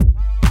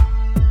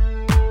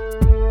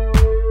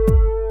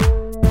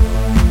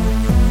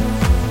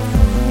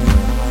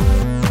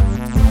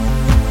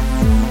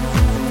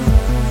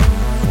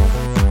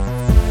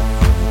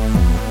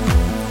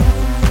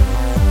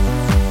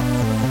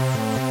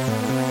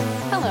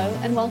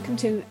and welcome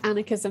to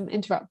Anarchism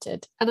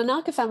Interrupted, an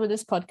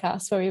anarcho-feminist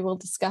podcast where we will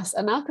discuss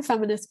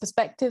anarcho-feminist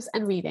perspectives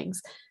and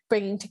readings,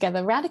 bringing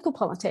together radical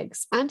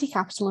politics,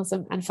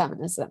 anti-capitalism, and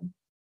feminism.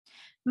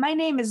 My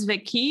name is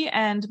Vicky,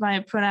 and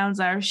my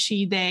pronouns are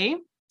she, they.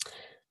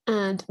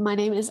 And my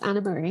name is Anna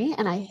Marie,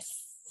 and I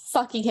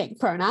fucking hate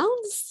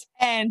pronouns.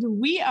 And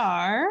we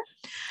are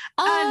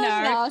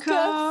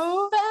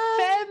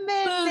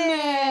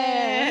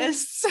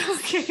anarcho-feminists.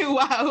 Okay,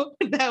 wow.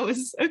 That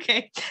was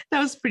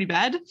pretty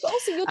bad. But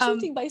also, you're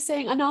cheating by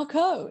saying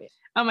anarcho.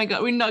 Oh my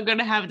God, we're not going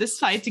to have this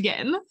fight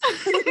again.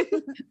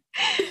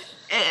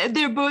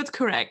 They're both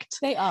correct.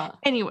 They are.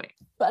 Anyway.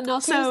 But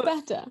anarcho is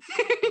better.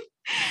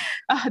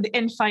 The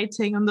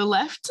infighting on the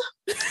left.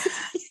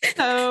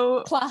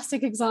 So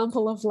classic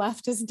example of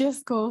leftist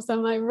discourse,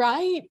 am I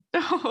right?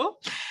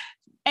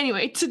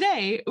 Anyway,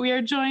 today we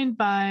are joined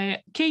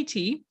by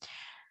Katie.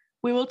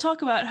 We will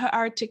talk about her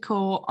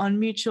article on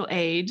mutual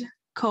aid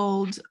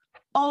called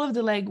All of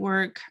the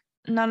Legwork,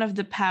 None of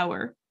the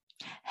Power.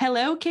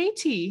 Hello,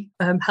 Katie.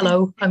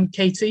 Hello, I'm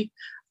Katie.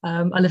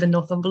 I live in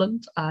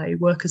Northumberland. I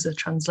work as a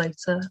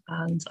translator,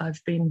 and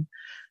I've been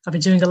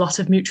doing a lot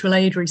of mutual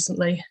aid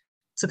recently,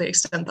 to the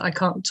extent that I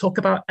can't talk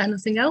about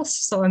anything else.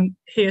 So I'm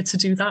here to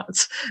do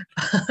that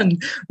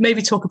and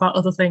maybe talk about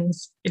other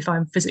things if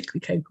I'm physically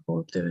capable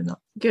of doing that.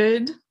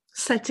 Good.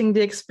 Setting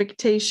the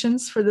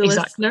expectations for the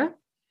listener.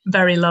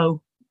 Very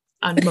low,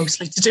 and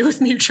mostly to do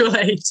with mutual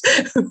aid.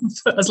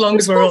 As long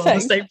as we're all on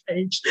the same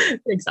page.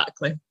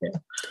 Exactly.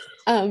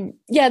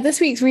 Yeah.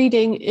 This week's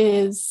reading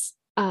is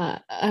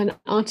an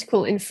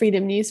article in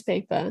Freedom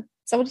newspaper.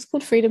 Is that what it's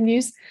called? Freedom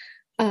News?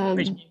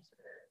 Freedom News.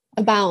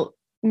 About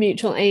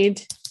mutual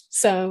aid.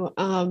 So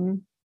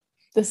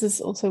this is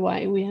also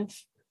why we have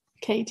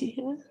Katie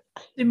here.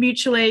 The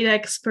mutual aid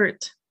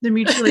expert, the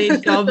mutual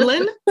aid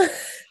goblin.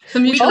 The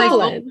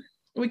mutual aid.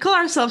 We call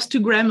ourselves two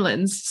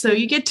gremlins, so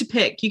you get to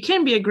pick. You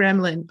can be a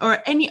gremlin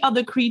or any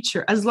other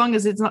creature as long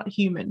as it's not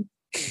human.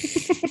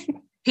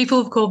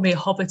 People have called me a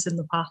hobbit in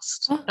the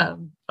past,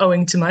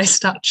 owing to my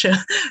stature.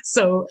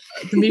 So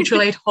the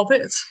mutual aid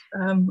hobbit.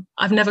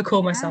 I've never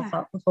called myself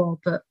that before,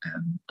 but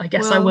I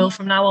guess I will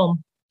from now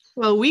on.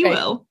 Well, we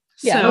will.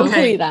 Yeah, we'll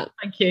call you that.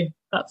 Thank you.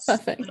 That's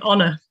perfect. An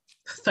honour.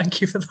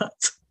 Thank you for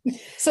that.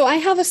 So I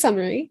have a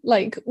summary,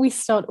 like we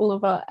start all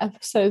of our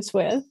episodes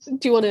with.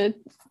 Do you want to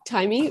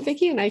time me,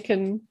 Vicky, and I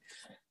can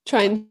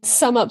try and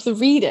sum up the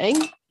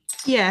reading?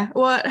 Yeah.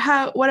 What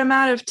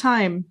amount of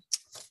time?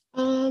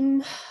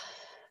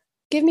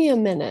 Give me a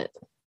minute.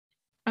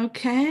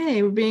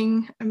 Okay, we're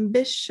being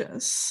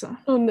ambitious.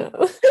 Oh no.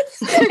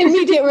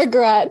 Immediate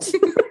regret.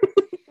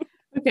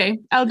 Okay,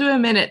 I'll do a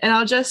minute, and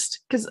I'll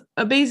just, because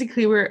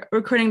basically we're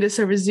recording this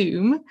over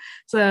Zoom,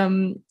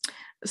 so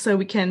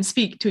we can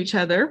speak to each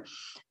other.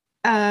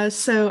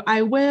 So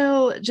I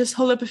will just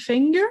hold up a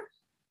finger.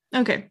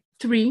 Okay,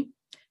 3,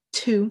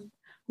 2,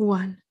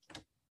 1.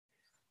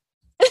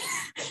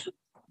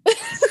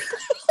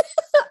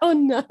 Oh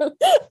no,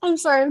 I'm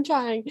sorry, I'm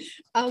trying.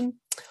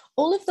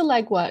 All of the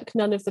legwork,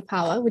 none of the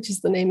power, which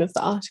is the name of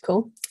the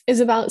article, is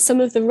about some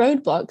of the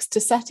roadblocks to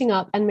setting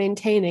up and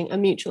maintaining a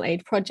mutual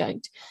aid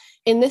project.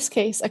 In this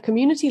case, a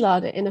community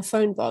larder in a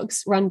phone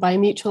box run by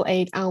Mutual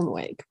Aid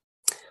Alnwick.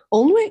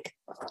 Alnwick?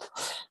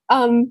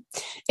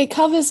 It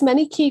covers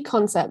many key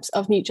concepts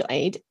of mutual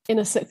aid in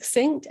a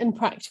succinct and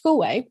practical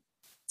way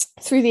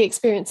through the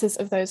experiences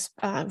of those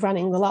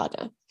running the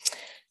larder.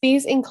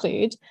 These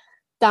include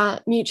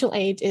that mutual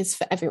aid is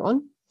for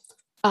everyone,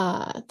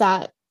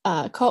 that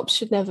cops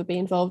should never be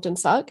involved and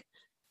suck,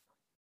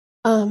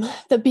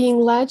 that being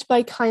led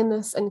by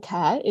kindness and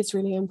care is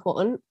really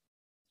important,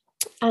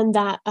 and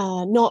that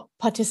not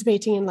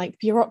participating in like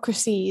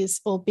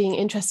bureaucracies or being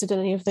interested in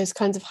any of those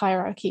kinds of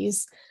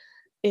hierarchies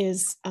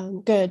is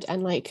good,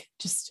 and like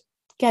just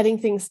getting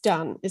things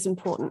done is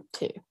important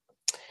too.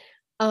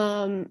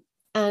 And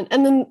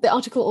then the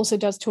article also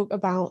does talk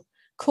about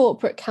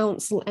corporate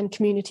counsel and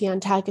community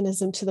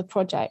antagonism to the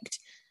project.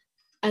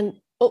 And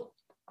I'm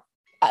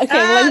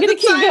going to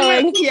keep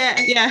going.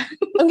 Yeah.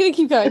 I'm going to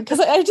keep going because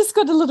I just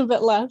got a little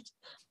bit left.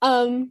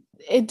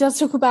 It does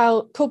talk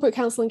about corporate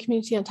counsel and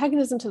community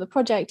antagonism to the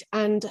project,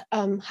 and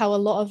how a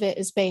lot of it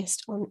is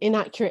based on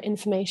inaccurate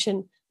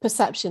information,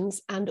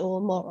 perceptions, and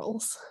or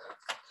morals.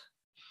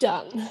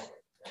 Done.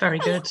 Very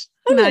good.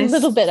 I'm Nice. a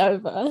little bit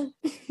over.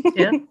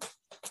 Yeah.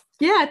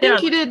 Yeah, I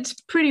think you did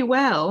pretty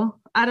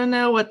well. I don't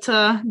know what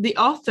the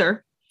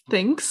author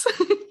thinks.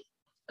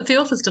 The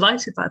author's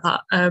delighted by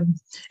that.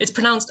 It's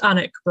pronounced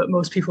Annick, but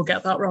most people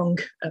get that wrong.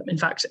 In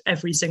fact,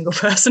 every single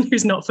person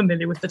who's not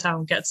familiar with the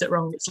town gets it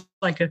wrong. It's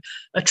like a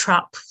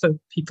trap for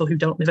people who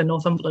don't live in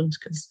Northumberland,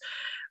 because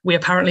we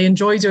apparently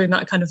enjoy doing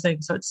that kind of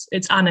thing. So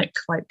it's Annick,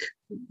 like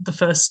the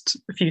first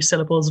few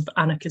syllables of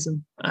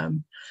anarchism,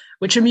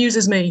 which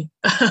amuses me.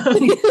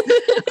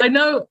 I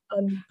know,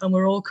 and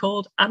we're all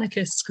called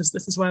anarchists because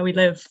this is where we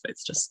live.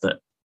 It's just that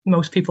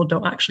most people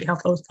don't actually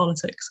have those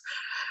politics.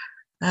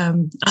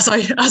 As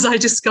I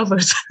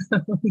discovered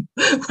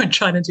when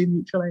trying to do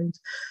mutual aid.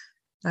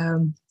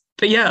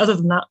 yeah, other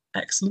than that,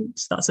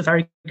 excellent. That's a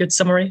very good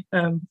summary.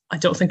 I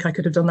don't think I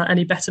could have done that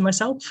any better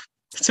myself,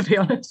 to be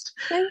honest.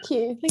 Thank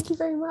you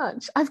very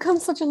much. I've come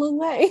such a long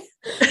way.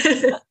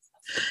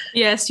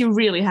 Yes, you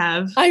really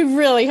have. I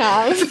really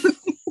have.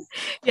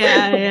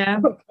 Yeah.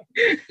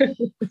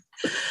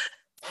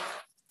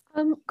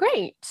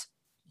 Great.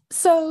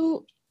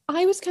 So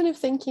I was kind of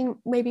thinking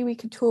maybe we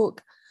could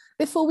talk,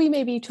 before we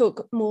maybe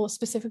talk more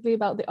specifically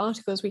about the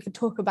articles, we could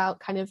talk about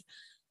kind of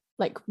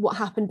like what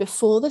happened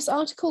before this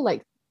article,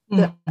 like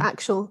the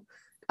actual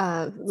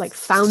like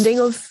founding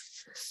of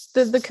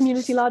the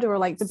community ladder, or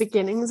like the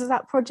beginnings of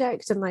that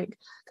project. And like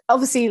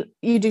obviously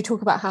you do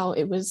talk about how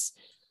it was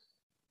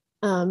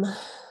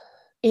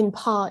in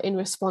part in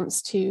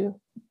response to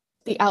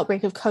the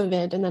outbreak of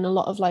COVID, and then a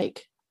lot of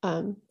like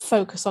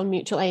focus on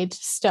mutual aid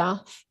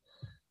stuff.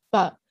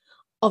 But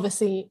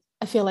obviously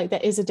I feel like there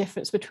is a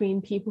difference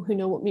between people who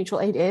know what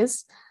mutual aid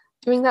is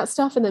doing that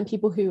stuff, and then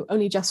people who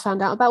only just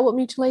found out about what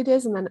mutual aid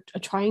is and then are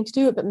trying to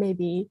do it, but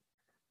maybe,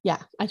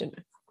 I don't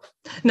know.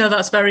 No,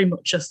 that's very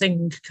much a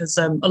thing, because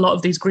a lot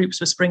of these groups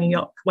were springing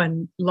up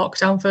when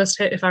lockdown first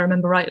hit, if I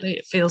remember rightly.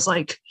 It feels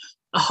like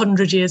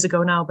 100 years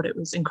ago now, but it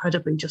was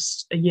incredibly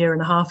just a year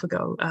and a half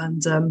ago.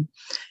 And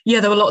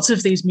there were lots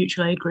of these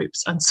mutual aid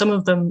groups, and some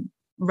of them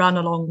ran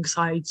along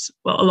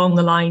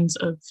the lines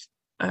of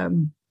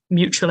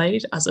mutual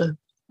aid as a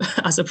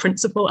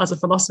principle, as a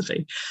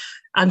philosophy,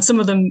 and some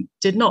of them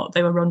did not.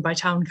 They were run by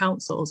town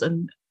councils,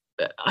 and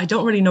I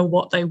don't really know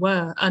what they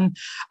were. And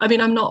I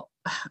mean, I'm not,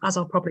 as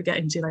I'll probably get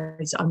into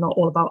later, I'm not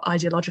all about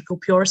ideological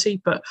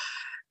purity, but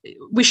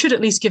we should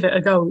at least give it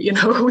a go. You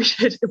know, we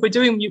should, if we're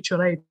doing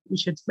mutual aid, we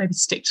should maybe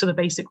stick to the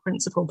basic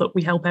principle that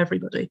we help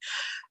everybody.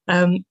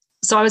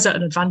 So I was at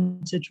an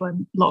advantage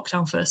when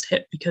lockdown first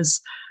hit,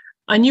 because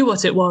I knew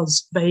what it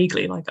was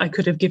vaguely. Like, I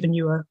could have given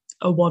you a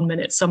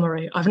 1-minute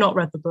summary. I've not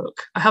read the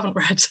book. I haven't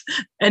read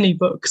any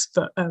books,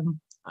 but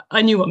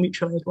I knew what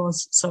mutual aid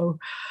was. So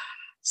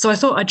I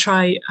thought I'd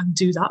try and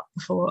do that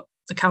before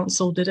the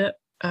council did it.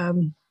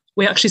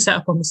 We actually set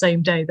up on the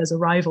same day. There's a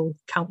rival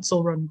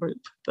council-run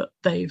group, but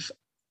they've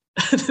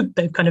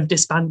kind of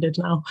disbanded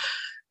now.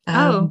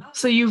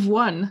 So you've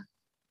won.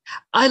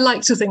 I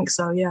like to think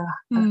so, yeah.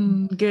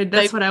 Good.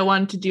 That's what I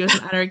want to do as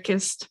an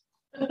anarchist.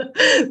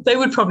 They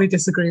would probably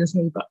disagree with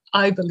me, but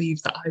I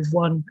believe that I've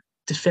won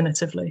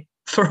definitively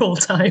for all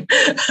time.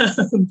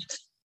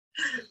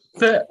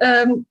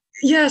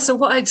 So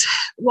what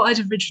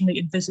I'd originally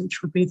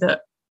envisaged would be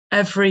that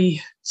every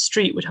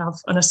street would have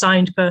an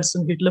assigned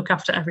person who'd look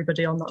after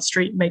everybody on that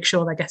street, make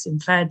sure they're getting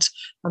fed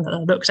and that they're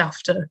looked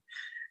after.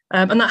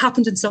 And that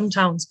happened in some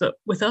towns, but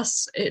with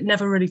us, it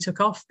never really took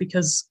off,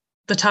 because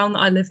the town that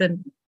I live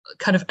in,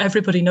 kind of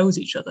everybody knows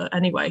each other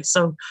anyway.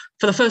 So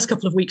for the first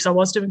couple of weeks, I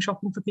was doing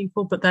shopping for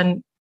people, but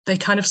then they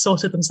kind of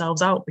sorted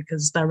themselves out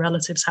because their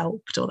relatives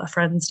helped or their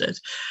friends did.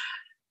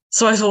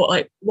 So I thought,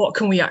 like, what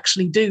can we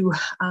actually do?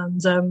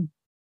 And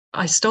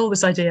I stole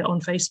this idea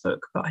on Facebook,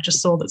 but I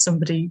just saw that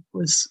somebody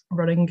was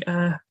running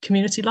a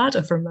community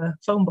ladder from a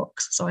phone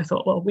box. So I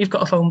thought, well, we've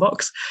got a phone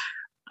box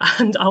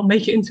and I'll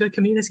make it into a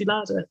community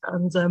ladder.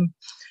 And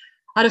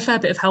I had a fair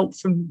bit of help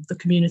from the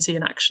community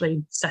in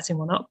actually setting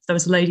one up. There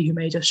was a lady who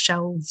made us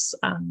shelves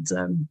and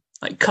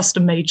like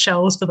custom made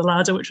shelves for the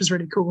ladder, which was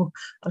really cool.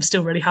 I'm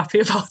still really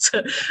happy about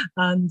it.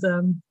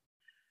 And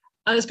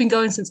it's been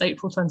going since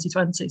April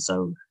 2020.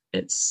 So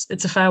it's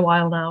a fair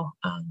while now.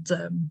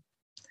 And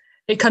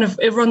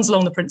it runs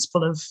along the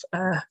principle of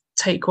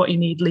take what you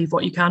need, leave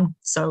what you can.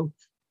 So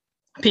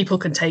people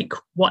can take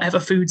whatever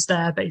food's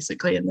there,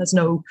 basically, and there's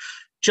no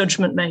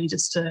judgment made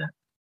as to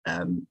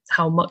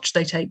how much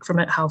they take from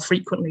it, how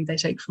frequently they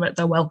take from it.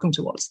 They're welcome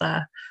to what's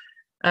there.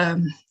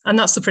 And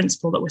that's the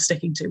principle that we're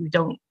sticking to. We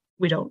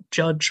don't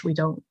judge. We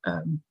don't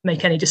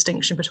make any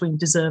distinction between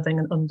deserving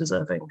and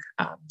undeserving.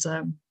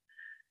 And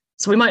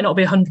so we might not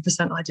be 100%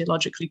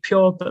 ideologically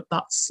pure, but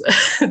that's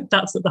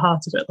that's at the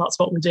heart of it. That's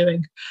what we're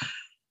doing.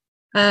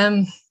 I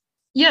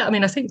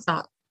mean, I think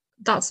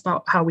that's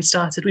about how we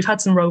started. We've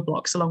had some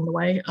roadblocks along the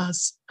way,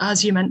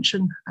 as you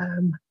mentioned,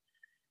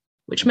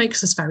 which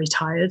makes us very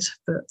tired,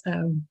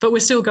 but we're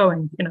still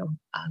going, you know,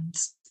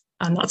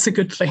 and that's a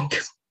good thing.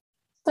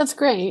 That's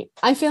great.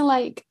 I feel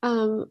like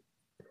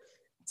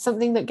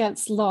something that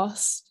gets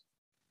lost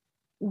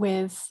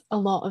with a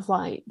lot of,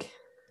 like,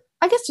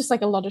 I guess just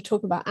like a lot of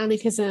talk about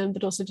anarchism,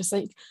 but also just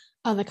like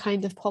other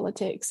kind of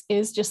politics,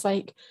 is just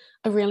like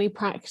a really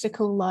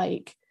practical,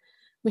 like,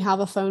 we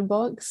have a phone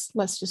box,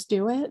 let's just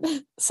do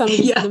it.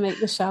 Somebody's going to make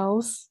the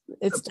shelves.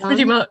 It's done.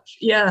 Pretty much,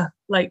 yeah.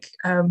 Like,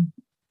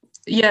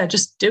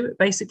 just do it,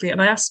 basically.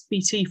 And I asked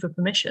BT for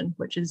permission,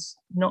 which is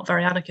not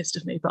very anarchist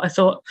of me, but I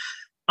thought,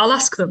 I'll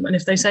ask them. And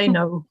if they say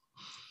no,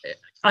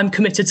 I'm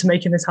committed to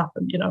making this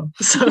happen, you know.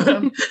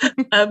 So,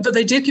 but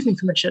they did give me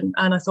permission.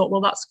 And I thought,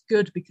 well, that's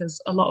good, because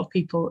a lot of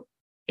people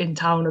in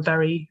town are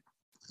very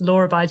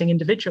law-abiding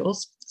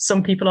individuals.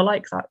 Some people are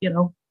like that, you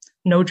know.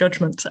 No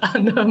judgment.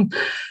 And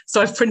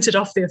so I've printed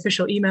off the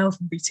official email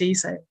from BT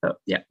saying that,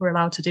 yeah, we're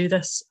allowed to do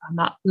this. And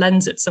that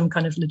lends it some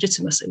kind of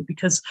legitimacy,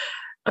 because,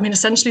 I mean,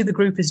 essentially the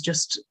group is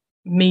just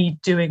me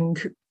doing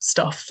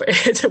stuff.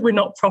 We're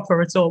not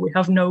proper at all. We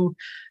have no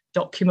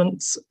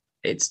documents.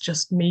 It's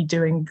just me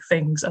doing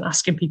things and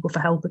asking people for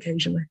help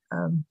occasionally.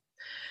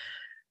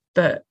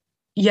 But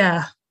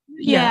yeah.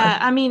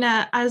 I mean,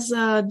 as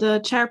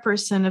the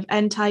chairperson of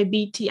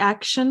Anti-BT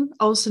Action,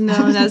 also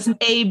known as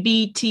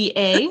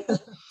ABTA,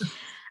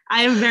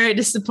 I am very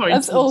disappointed.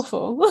 That's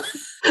awful.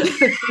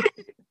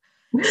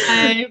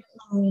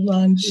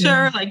 I'm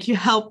sure, like, you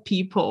help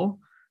people,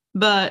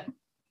 but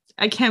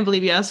I can't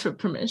believe you asked for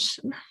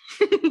permission.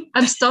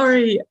 I'm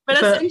sorry.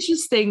 But that's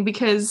interesting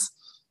because,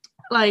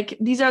 like,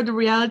 these are the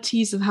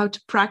realities of how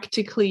to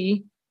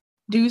practically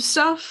do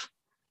stuff,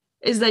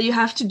 is that you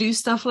have to do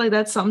stuff like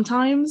that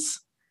sometimes.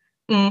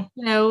 You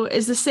know,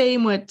 it's the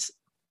same with,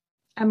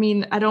 I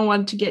mean, I don't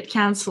want to get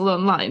cancelled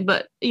online,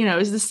 but, you know,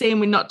 it's the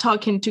same with not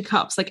talking to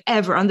cops, like,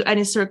 ever, under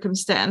any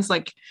circumstance.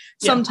 Like,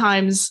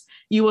 sometimes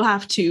you will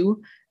have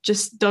to,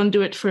 just don't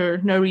do it for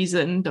no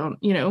reason, don't,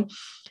 you know.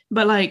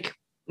 But, like,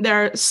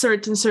 there are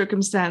certain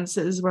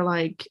circumstances where,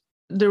 like,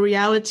 the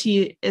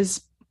reality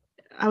is,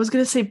 I was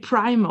going to say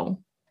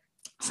primal.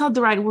 It's not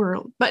the right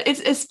word, but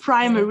it's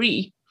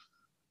primary.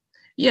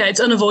 Yeah, it's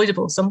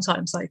unavoidable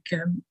sometimes. Like,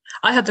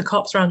 I had the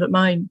cops round at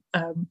mine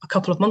a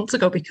couple of months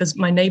ago because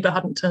my neighbour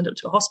hadn't turned up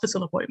to a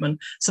hospital appointment.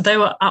 So they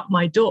were at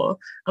my door,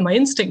 and my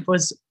instinct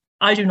was,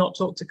 I do not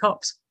talk to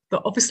cops.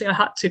 But obviously I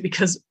had to,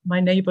 because my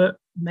neighbour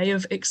may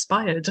have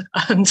expired,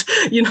 and,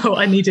 you know,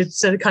 I needed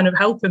to kind of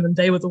help him, and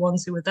they were the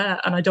ones who were there.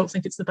 And I don't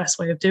think it's the best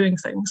way of doing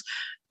things.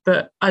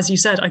 But as you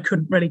said, I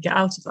couldn't really get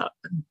out of that.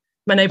 And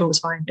my neighbour was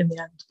fine in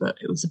the end, but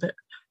it was a bit...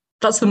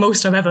 That's the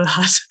most I've ever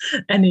had,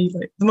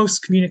 the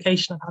most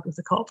communication I've had with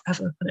a cop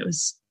ever, and it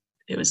was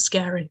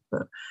scary.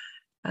 But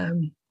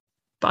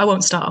I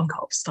won't start on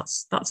cops.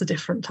 That's a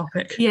different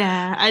topic.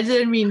 Yeah, I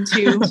didn't mean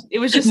to. It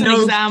was just an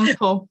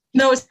example.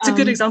 No, it's a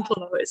good example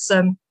though. It's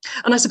and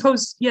I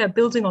suppose,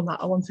 building on that,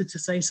 I wanted to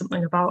say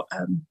something about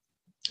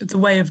the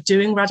way of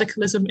doing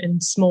radicalism in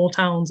small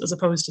towns as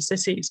opposed to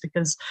cities,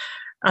 because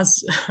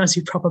as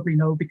you probably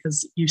know,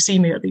 because you see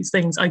me at these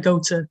things, I go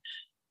to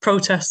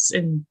protests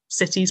in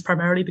cities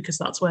primarily because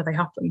that's where they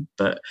happen.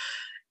 But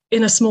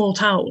in a small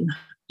town,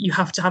 you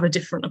have to have a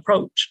different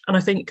approach. And I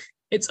think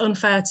it's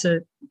unfair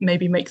to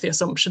maybe make the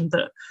assumption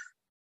that,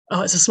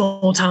 oh, it's a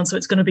small town, so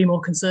it's going to be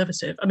more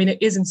conservative. I mean,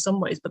 it is in some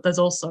ways, but there's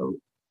also,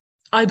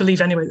 I believe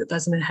anyway, that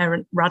there's an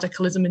inherent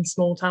radicalism in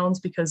small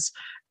towns because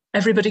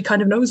everybody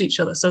kind of knows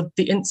each other. So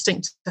the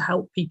instinct to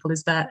help people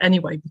is there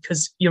anyway,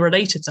 because you're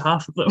related to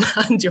half of them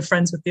and you're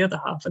friends with the other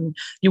half and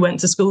you went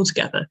to school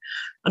together.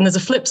 And there's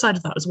a flip side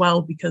of that as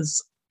well,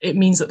 because it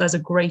means that there's a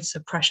greater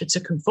pressure to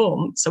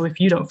conform. So if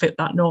you don't fit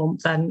that norm,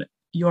 then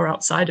you're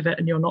outside of it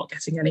and you're not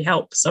getting any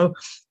help. So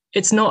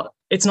it's not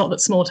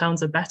that small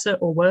towns are better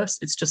or worse.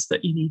 It's just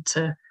that you need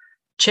to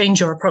change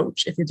your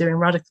approach if you're doing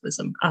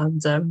radicalism.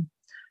 And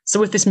so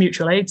with this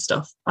mutual aid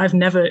stuff, I've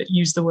never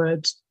used the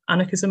word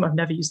anarchism. I've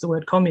never used the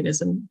word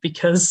communism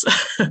because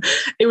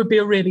it would be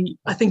a really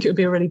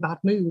bad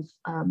move,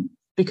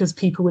 because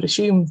people would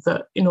assume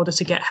that in order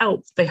to get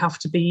help, they have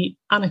to be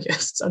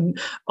anarchists. And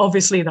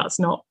obviously that's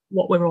not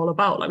what we're all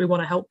about. Like, we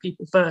want to help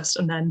people first.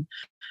 And then,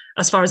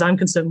 as far as I'm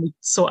concerned, we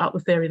sort out the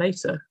theory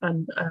later.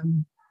 And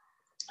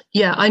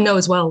I know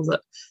as well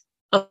that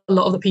a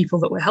lot of the people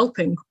that we're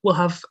helping will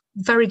have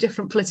very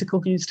different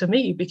political views to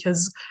me,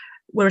 because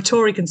we're a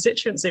Tory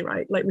constituency,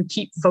 right? Like, we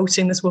keep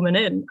voting this woman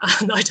in,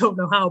 and I don't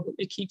know how, but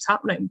it keeps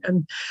happening.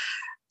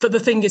 But the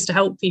thing is to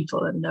help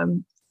people,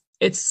 and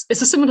it's a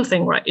similar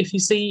thing, right? If you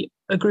see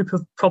a group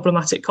of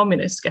problematic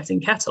communists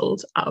getting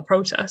kettled at a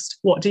protest,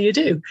 what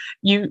do?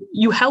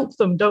 You help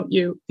them, don't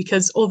you?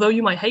 Because although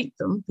you might hate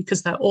them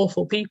because they're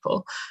awful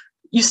people,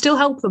 you still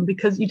help them,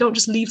 because you don't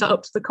just leave that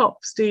up to the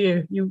cops, do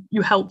you?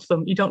 You help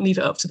them. You don't leave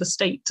it up to the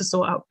state to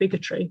sort out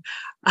bigotry.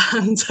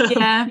 And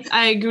yeah,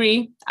 I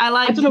agree. I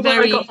don't know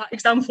where I got that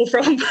example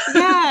from.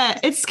 Yeah,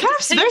 it's kind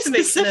of very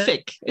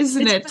specific,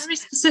 isn't it? It's very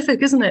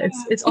specific, isn't it?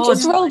 It's odd.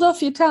 Just rolled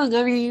off your tongue.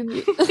 I mean,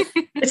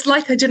 it's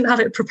like I didn't have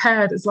it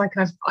prepared. It's like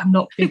I'm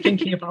not been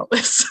thinking about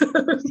this.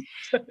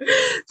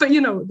 But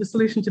the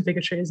solution to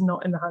bigotry is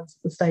not in the hands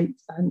of the state,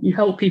 and you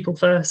help people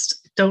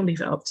first. Don't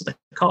leave it up to the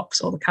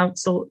cops or the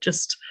council.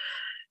 Just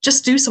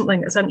do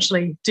something.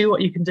 Essentially, do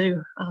what you can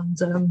do, and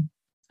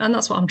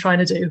that's what I'm trying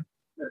to do.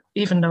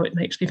 Even though it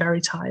makes me very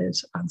tired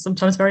and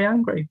sometimes very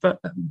angry, but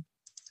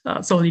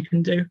that's all you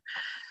can do.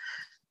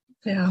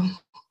 Yeah,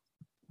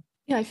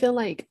 I feel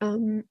like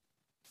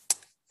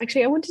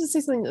actually I wanted to say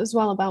something as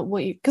well about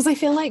because I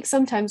feel like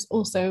sometimes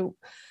also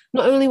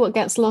not only what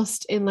gets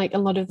lost in like a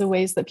lot of the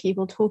ways that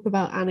people talk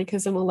about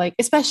anarchism, or like,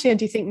 especially I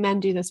do think men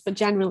do this, but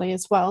generally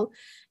as well,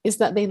 is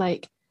that they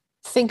like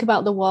think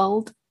about the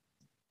world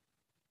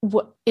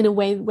in a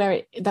way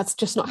where that's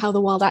just not how the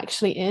world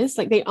actually is.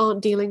 Like, they aren't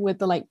dealing with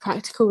the like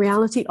practical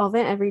reality of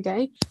it every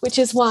day, which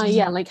is why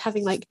like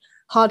having like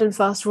hard and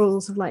fast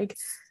rules of like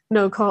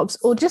no cops,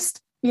 or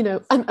just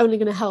I'm only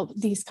going to help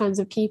these kinds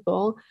of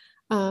people,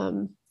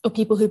 or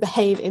people who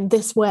behave in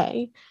this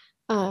way,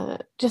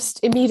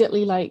 just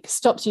immediately like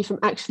stops you from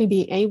actually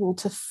being able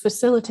to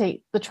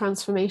facilitate the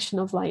transformation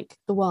of like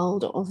the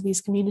world or of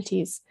these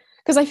communities.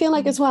 Because I feel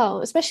like as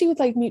well, especially with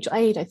like mutual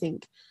aid, I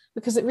think,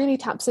 because it really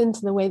taps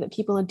into the way that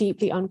people are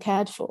deeply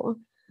uncared for.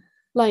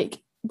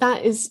 Like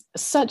that is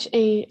such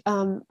a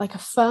like a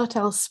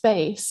fertile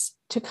space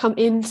to come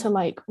into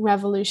like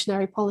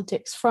revolutionary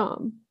politics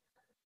from.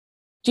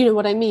 Do you know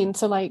what I mean?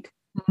 So like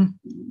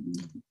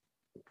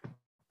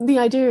the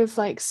idea of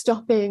like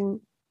stopping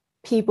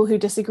people who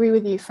disagree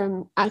with you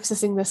from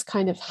accessing this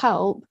kind of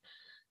help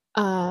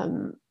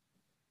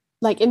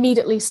like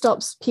immediately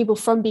stops people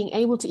from being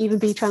able to even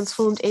be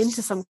transformed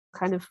into some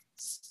kind of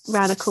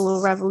radical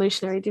or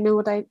revolutionary. Do you know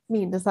what I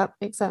mean? Does that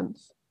make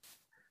sense?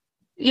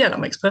 Yeah,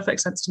 that makes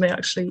perfect sense to me,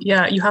 actually.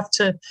 Yeah, you have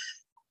to,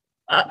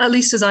 at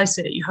least as I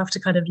see it, you have to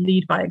kind of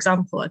lead by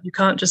example. And you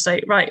can't just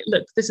say, right,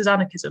 look, this is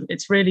anarchism.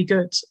 It's really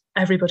good.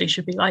 Everybody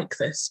should be like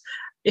this,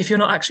 if you're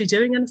not actually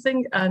doing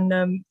anything.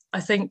 And I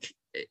think,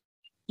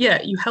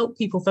 yeah, you help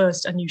people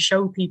first and you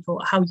show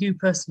people how you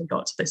personally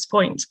got to this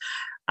point.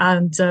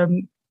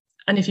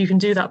 And if you can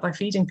do that by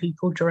feeding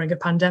people during a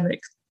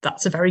pandemic,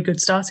 that's a very good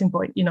starting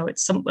point. You know,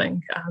 it's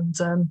something. And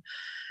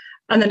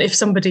then if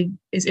somebody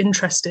is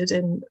interested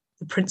in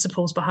the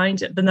principles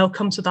behind it, then they'll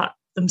come to that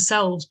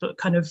themselves, but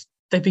kind of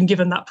they've been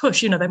given that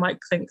push. You know, they might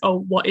think, oh,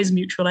 what is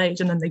mutual aid?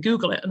 And then they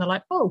Google it and they're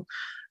like, oh,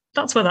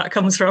 that's where that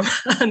comes from.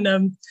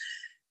 And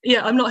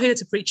yeah, I'm not here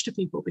to preach to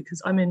people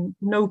because I'm in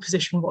no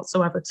position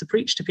whatsoever to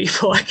preach to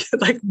people.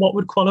 Like what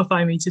would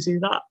qualify me to do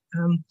that?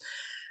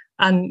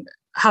 And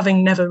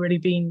having never really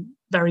been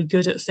very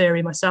good at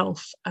theory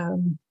myself,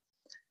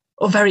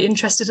 or very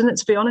interested in it,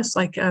 to be honest,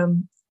 like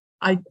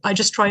I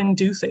just try and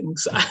do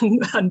things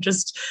and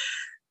just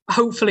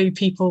hopefully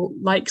people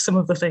like some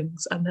of the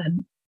things and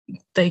then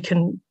they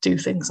can do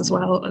things as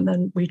well. And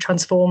then we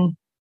transform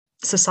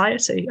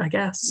society, I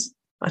guess.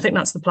 I think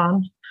that's the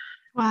plan.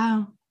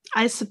 Wow.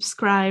 I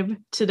subscribe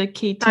to the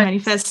Katie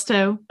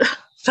Manifesto.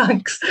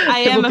 Thanks. I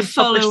am a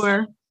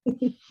follower.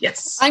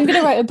 Yes. I'm going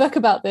to write a book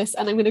about this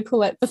and I'm going to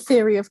call it The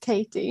Theory of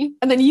Katie.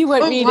 And then you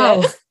won't read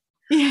it.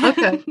 Yeah.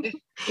 Okay.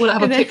 Will it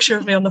have a picture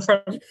of me on the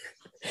front?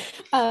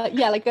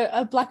 Yeah, like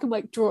a black and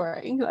white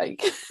drawing.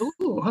 Like.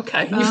 Oh,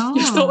 okay.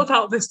 You've thought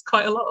about this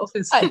quite a lot of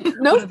this.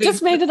 No,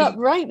 just made it up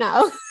right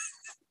now.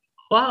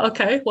 Wow,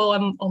 okay. Well,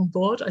 I'm on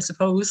board, I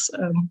suppose.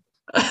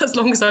 As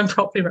long as I'm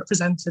properly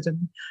represented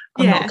and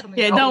I'm not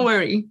coming out. Don't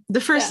worry.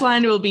 The first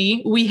line will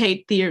be, we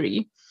hate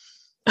theory.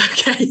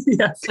 Okay,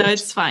 yeah. So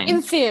it's fine.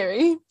 In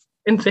theory.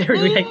 In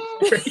theory, we hate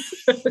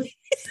theory.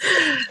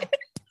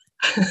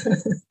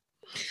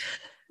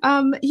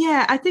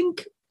 Yeah, I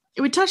think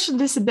we touched on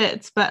this a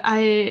bit, but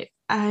I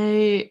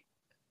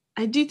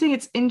do think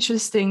it's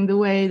interesting the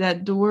way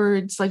that the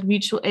words like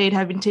mutual aid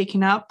have been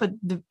taken up, but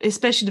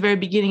especially the very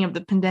beginning of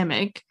the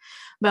pandemic,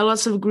 by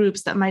lots of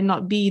groups that might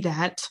not be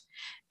that.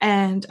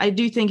 And I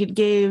do think it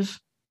gave,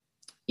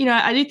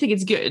 I do think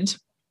it's good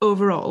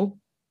overall.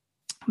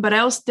 But I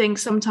also think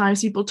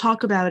sometimes people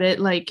talk about it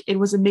like it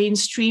was a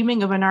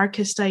mainstreaming of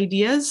anarchist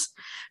ideas,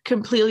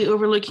 completely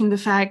overlooking the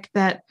fact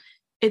that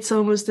it's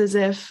almost as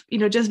if,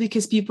 just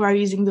because people are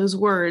using those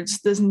words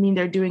doesn't mean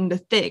they're doing the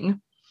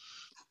thing.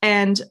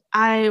 And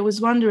I was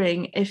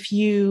wondering if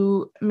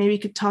you maybe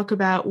could talk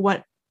about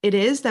what it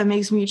is that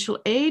makes mutual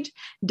aid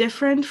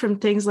different from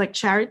things like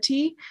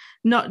charity,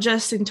 not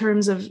just in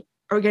terms of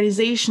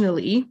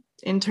organizationally,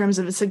 in terms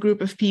of it's a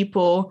group of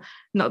people,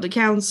 not the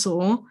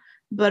council,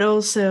 but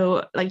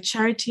also like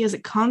charity as a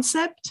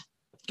concept.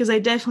 Because I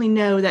definitely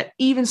know that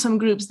even some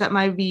groups that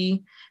might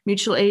be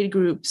mutual aid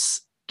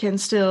groups can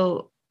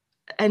still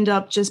end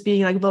up just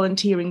being like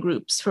volunteering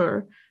groups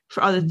for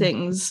other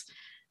things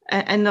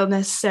and not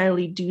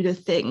necessarily do the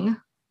thing.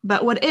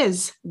 But what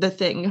is the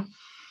thing?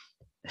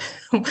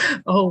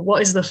 Oh,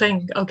 what is the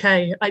thing?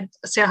 Okay, I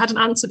had an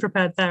answer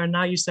prepared there, and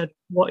now you said,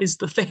 "What is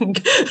the thing?"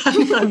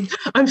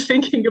 I'm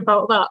thinking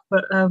about that.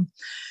 But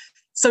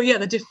so yeah,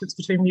 the difference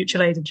between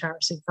mutual aid and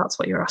charity—that's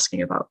what you're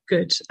asking about.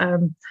 Good.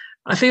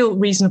 I feel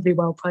reasonably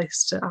well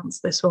placed to answer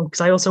this one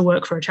because I also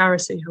work for a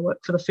charity. I work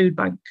for the food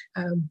bank,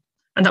 and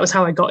that was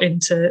how I got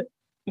into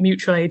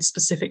mutual aid,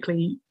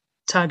 specifically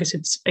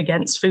targeted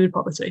against food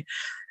poverty.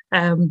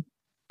 And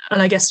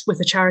I guess with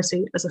a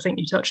charity, as I think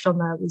you touched on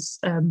there, was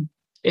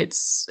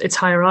it's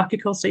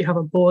hierarchical. So you have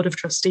a board of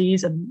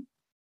trustees, and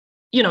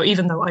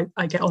even though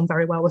I get on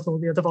very well with all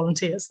the other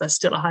volunteers, there's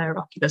still a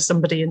hierarchy. There's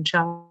somebody in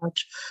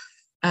charge.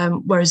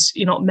 Whereas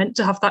you're not meant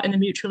to have that in a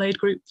mutual aid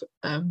group.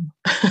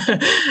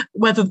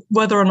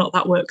 Whether or not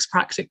that works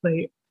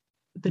practically,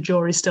 the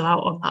jury's still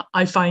out on that.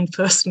 I find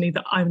personally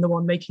that I'm the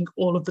one making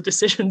all of the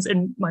decisions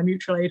in my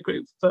mutual aid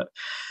group, but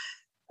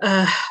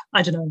I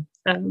don't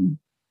know.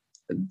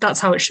 That's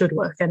how it should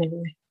work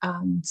anyway.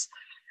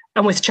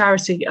 And with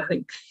charity, I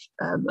think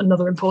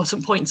another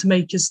important point to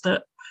make is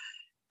that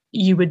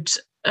you would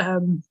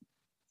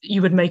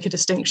you would make a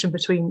distinction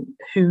between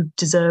who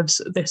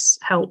deserves this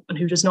help and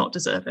who does not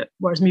deserve it.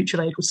 Whereas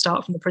mutual aid would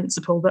start from the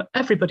principle that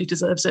everybody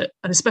deserves it.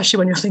 And especially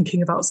when you're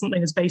thinking about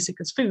something as basic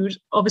as food,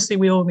 obviously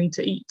we all need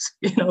to eat,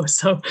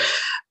 so,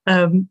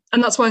 and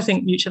that's why I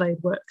think mutual aid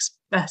works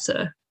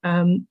better.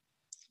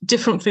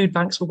 Different food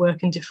banks will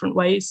work in different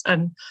ways.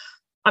 And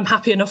I'm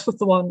happy enough with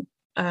the one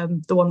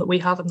that we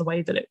have and the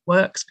way that it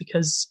works,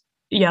 because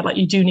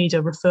you do need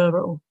a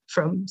referral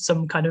from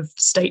some kind of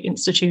state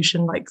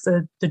institution like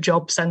the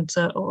job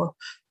centre or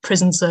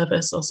prison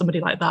service or somebody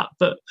like that.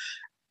 But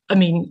I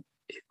mean,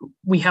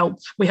 we help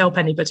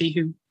anybody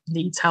who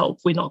needs help.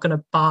 We're not going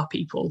to bar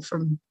people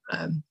from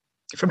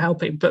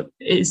helping, but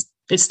it's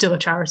still a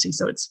charity,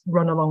 so it's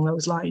run along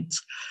those lines.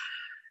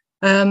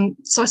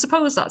 So I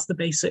suppose that's the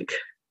basic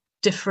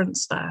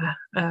difference there.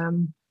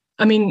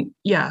 I mean,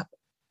 yeah,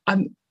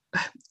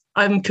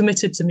 I'm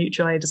committed to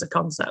mutual aid as a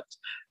concept,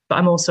 but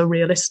I'm also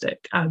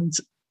realistic, and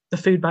the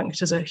food bank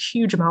does a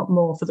huge amount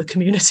more for the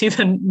community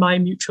than my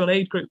mutual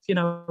aid group,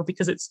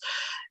 because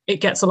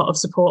it gets a lot of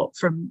support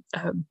from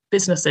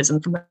businesses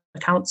and from the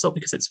council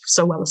because it's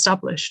so well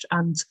established,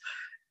 and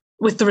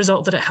with the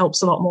result that it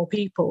helps a lot more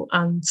people.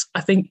 And I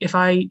think if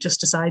I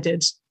just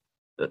decided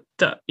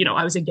that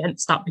I was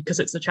against that because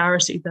it's a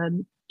charity,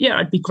 then yeah,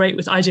 I'd be great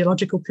with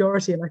ideological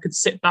purity, and I could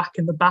sit back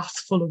in the bath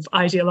full of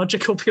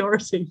ideological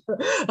purity.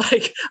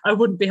 Like, I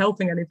wouldn't be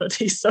helping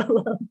anybody.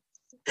 So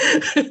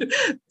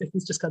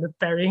Vicky's just kind of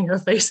burying her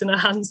face in her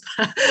hands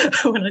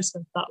when I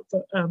said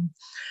that.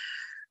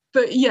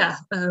 But yeah.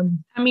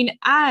 I mean,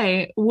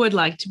 I would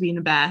like to be in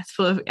a bath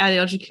full of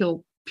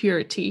ideological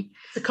purity,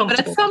 but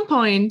at some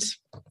point,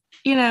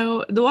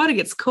 the water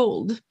gets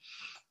cold.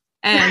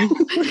 And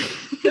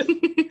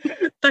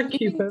thank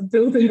you for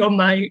building on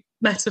my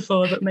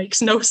metaphor that makes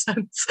no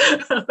sense.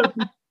 Do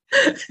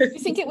you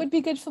think it would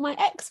be good for my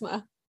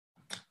eczema?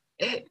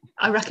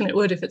 I reckon it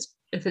would if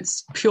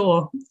it's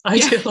pure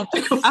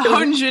ideological.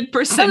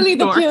 100%. Only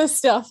the pure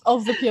stuff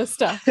of the pure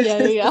stuff.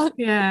 Yeah.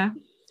 Yeah.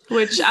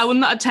 Which I will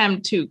not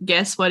attempt to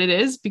guess what it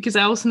is, because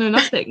I also know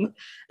nothing.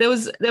 There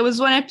was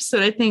one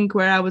episode, I think,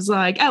 where I was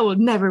like, I will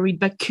never read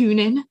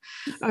Bakunin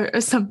or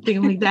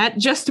something like that,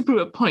 just to prove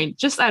a point,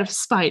 just out of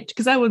spite,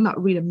 because I will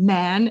not read a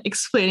man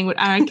explaining what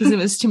anarchism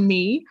is to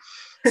me.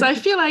 So I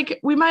feel like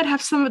we might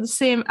have some of the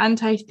same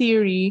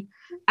anti-theory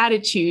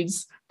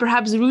attitudes,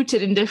 perhaps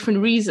rooted in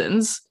different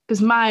reasons,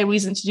 because my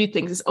reason to do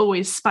things is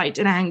always spite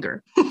and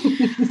anger.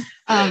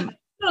 No,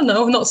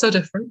 not so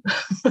different.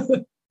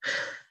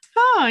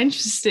 Oh,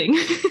 interesting.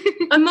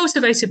 I'm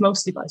motivated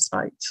mostly by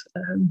spite,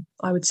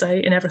 I would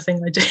say, in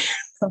everything I do.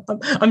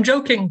 I'm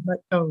joking,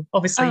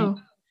 obviously. Oh.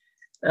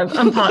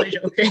 I'm partly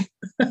joking.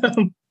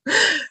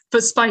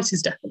 But spite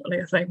is definitely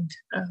a thing.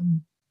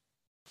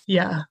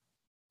 Yeah.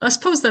 I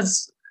suppose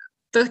there's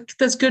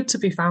good to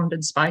be found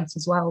in spite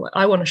as well.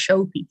 I want to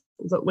show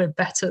people that we're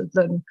better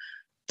than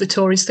the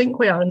Tories think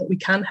we are, and that we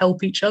can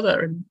help each other,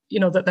 and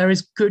that there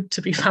is good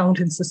to be found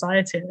in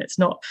society, and it's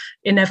not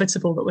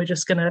inevitable that we're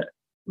just going to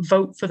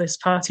vote for this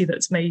party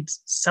that's made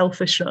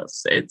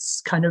selfishness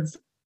its kind of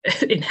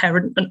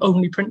inherent and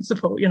only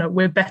principle.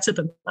 We're better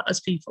than that as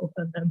people,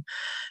 and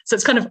so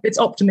it's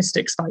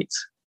optimistic spite,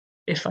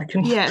 if I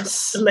can.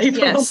 Yes. label.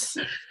 Yes.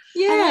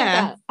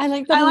 Yeah, I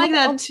like that. I like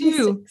that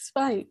too.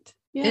 Spite.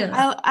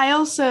 Yeah.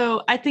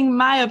 I think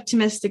my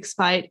optimistic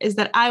spite is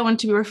that I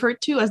want to be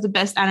referred to as the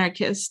best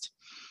anarchist.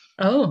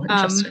 Oh,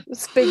 interesting.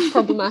 It's big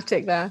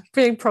problematic there.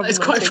 Being problematic.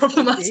 It's quite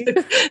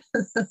problematic.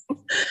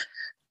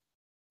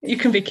 You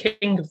can be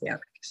king of the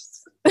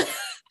anarchists.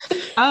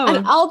 Oh.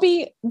 And I'll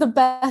be the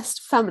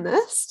best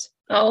feminist.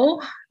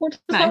 Oh, what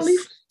does that leave?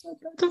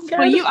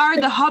 Well, you are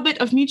the Hobbit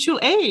of mutual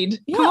aid.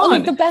 Yeah, come on.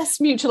 Like the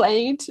best mutual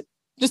aid.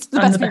 Just the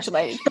best mutual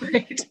aid.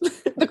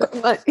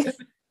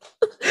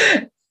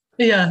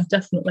 Yeah,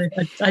 definitely.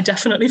 I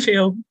definitely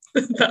feel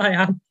that I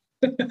am.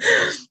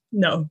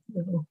 No,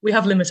 we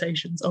have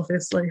limitations,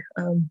 obviously.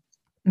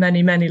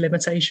 Many, many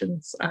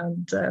limitations.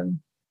 And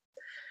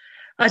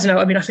I don't know.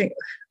 I mean, I think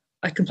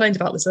I complained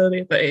about this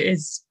earlier, but it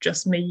is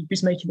just me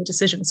who's making the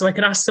decision. So I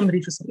can ask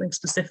somebody for something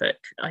specific.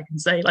 I can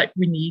say, like,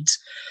 we need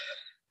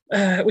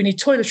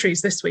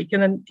toiletries this week,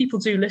 and then people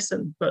do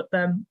listen. But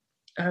then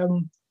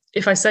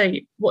if I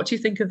say, what do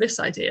you think of this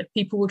idea?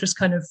 People will just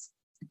kind of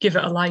give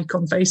it a like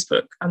on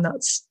Facebook, and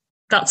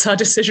that's our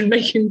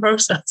decision-making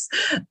process.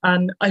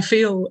 And I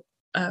feel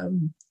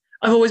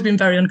I've always been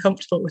very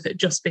uncomfortable with it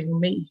just being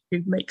me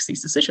who makes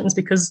these decisions,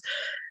 because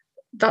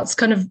that's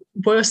kind of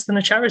worse than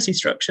a charity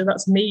structure.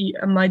 That's me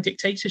and my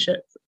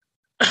dictatorship.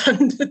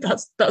 And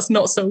that's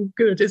not so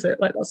good, is it?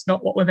 Like, that's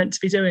not what we're meant to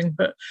be doing.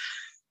 But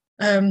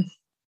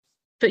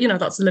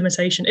that's a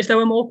limitation. If there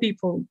were more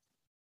people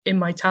in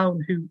my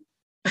town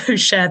who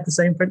shared the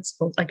same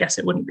principles, I guess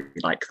it wouldn't be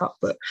like that.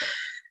 But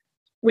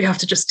we have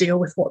to just deal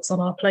with what's on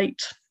our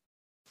plate,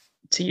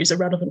 to use a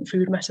relevant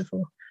food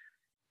metaphor.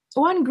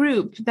 One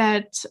group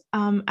that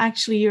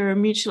actually your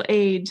mutual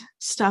aid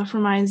stuff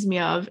reminds me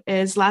of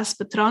is Las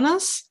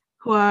Patronas,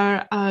 who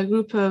are a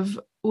group of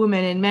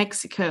women in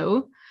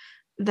Mexico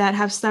that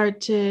have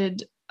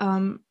started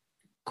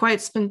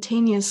quite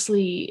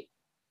spontaneously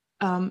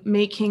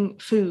making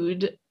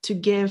food to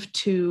give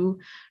to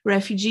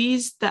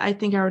refugees that I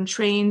think are on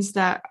trains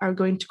that are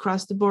going to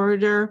cross the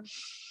border.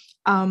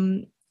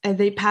 And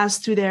they pass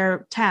through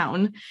their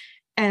town.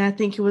 And I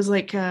think it was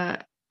like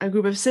a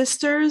group of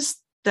sisters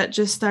that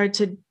just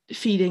started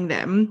feeding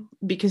them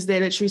because they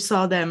literally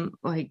saw them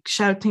like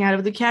shouting out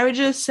of the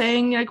carriages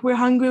saying like, we're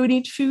hungry, we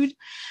need food.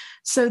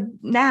 So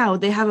now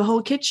they have a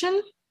whole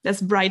kitchen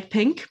that's bright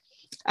pink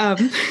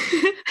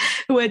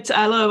with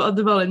a lot of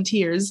other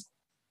volunteers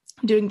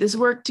doing this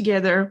work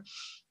together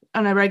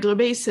on a regular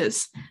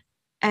basis.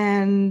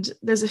 And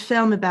there's a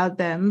film about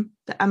them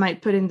that I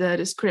might put in the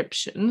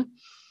description.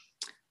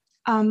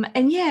 And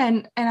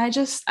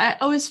I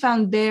always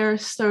found their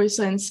story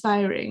so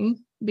inspiring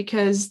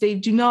because they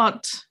do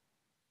not,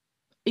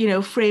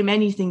 frame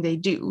anything they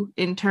do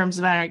in terms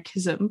of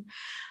anarchism,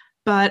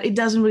 but it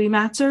doesn't really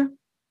matter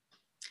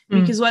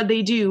because what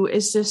they do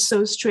is just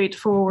so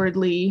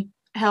straightforwardly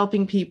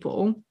helping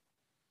people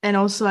and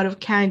also out of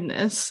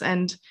kindness.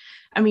 And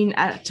I mean,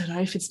 I don't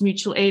know if it's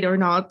mutual aid or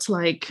not,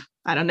 like,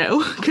 I don't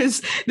know,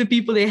 because the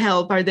people they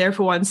help are there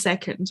for 1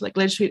 second. Like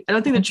literally, I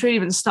don't think the train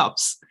even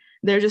stops.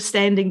 They're just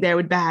standing there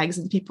with bags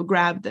and people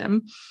grab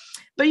them.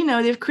 But,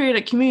 they've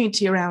created a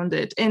community around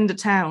it in the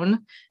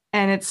town,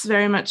 and it's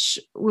very much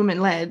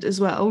women-led as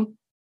well,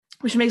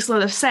 which makes a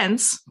lot of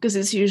sense because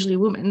it's usually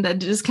women that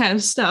do this kind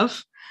of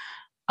stuff.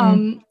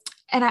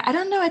 And I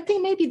don't know, I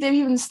think maybe they've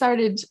even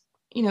started,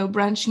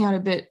 branching out a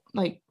bit,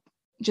 like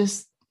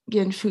just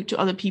giving food to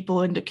other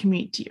people in the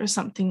community or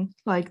something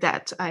like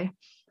that. I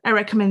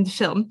recommend the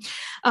film.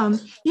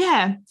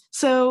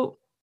 So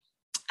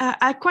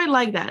I quite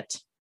like that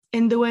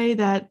in the way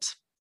that,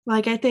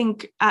 like, I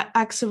think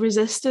acts of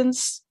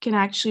resistance can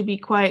actually be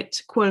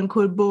quite, quote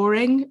unquote,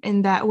 boring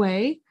in that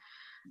way.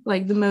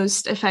 Like the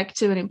most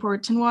effective and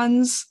important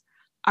ones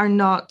are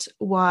not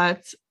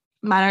what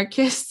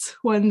monarchists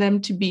want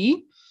them to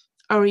be,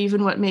 or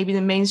even what maybe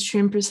the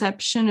mainstream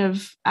perception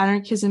of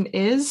anarchism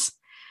is,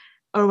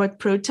 or what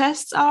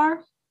protests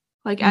are.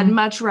 Like I'd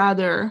much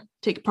rather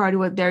take part in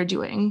what they're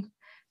doing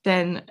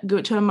than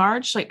go to a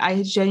march. Like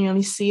I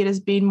genuinely see it as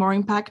being more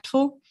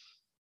impactful.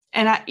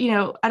 And I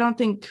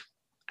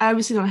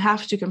obviously don't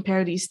have to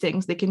compare these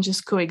things. They can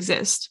just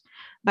coexist.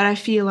 But I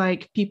feel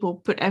like people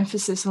put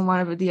emphasis on one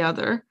over the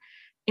other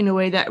in a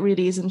way that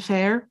really isn't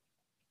fair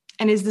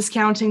and is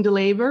discounting the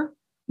labor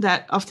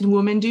that often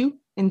women do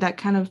in that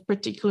kind of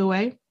particular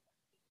way.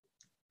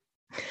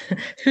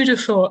 Who'd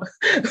have thought?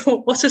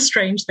 What a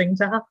strange thing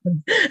to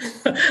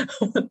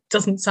happen.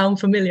 Doesn't sound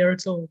familiar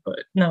at all, but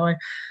no, I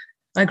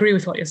agree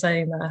with what you're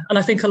saying there. And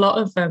I think a lot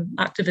of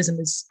activism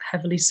is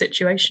heavily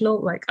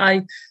situational. Like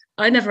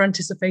I never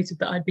anticipated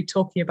that I'd be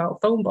talking about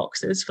phone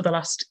boxes for the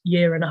last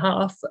year and a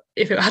half.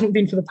 If it hadn't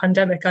been for the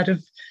pandemic, I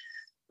don't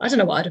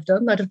know what I'd have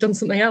done. I'd have done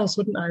something else,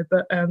 wouldn't I?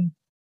 But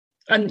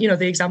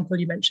the example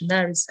you mentioned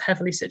there is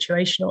heavily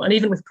situational. And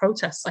even with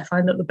protests, I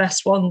find that the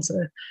best ones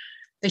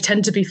they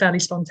tend to be fairly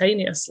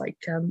spontaneous. Like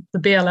the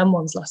BLM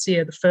ones last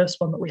year, the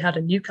first one that we had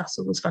in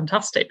Newcastle was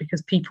fantastic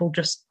because people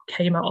just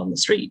came out on the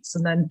streets.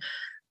 And then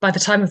by the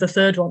time of the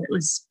third one, it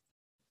was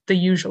the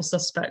usual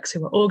suspects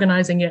who were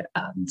organising it,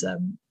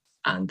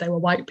 and they were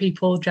white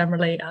people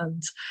generally,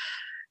 and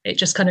it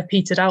just kind of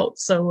petered out.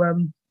 So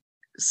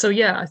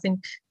yeah, I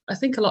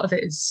think a lot of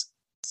it is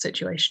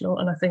situational,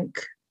 and I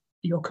think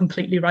you're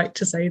completely right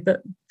to say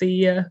that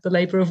the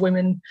labour of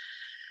women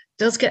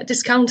does get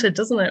discounted,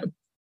 doesn't it?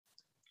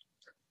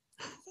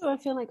 So I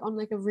feel like on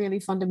like a really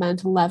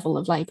fundamental level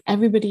of like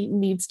everybody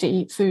needs to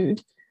eat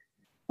food,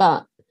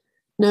 but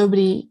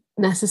nobody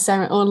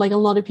necessarily, or like a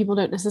lot of people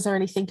don't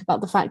necessarily think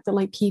about the fact that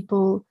like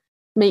people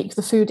make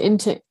the food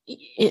into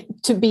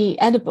it to be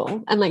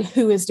edible, and like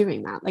who is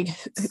doing that? Like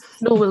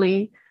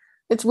normally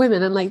it's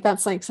women, and like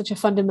that's like such a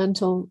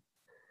fundamental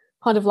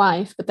part of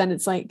life, but then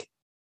it's like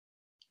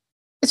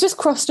it's just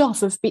crossed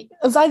off of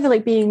either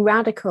like being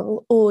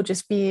radical or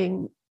just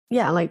being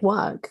like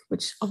work,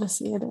 which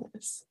obviously it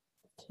is.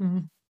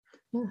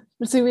 Yeah,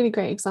 it's a really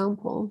great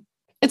example.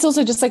 It's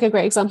also just like a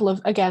great example of,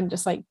 again,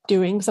 just like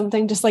doing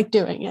something, just like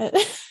doing it.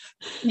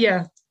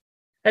 Yeah,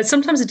 it's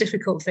sometimes a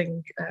difficult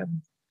thing,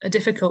 a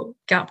difficult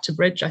gap to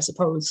bridge, I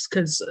suppose,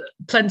 because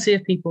plenty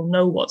of people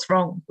know what's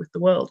wrong with the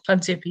world.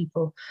 Plenty of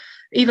people,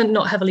 even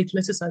not heavily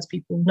politicized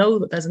people, know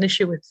that there's an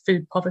issue with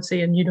food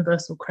poverty and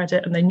universal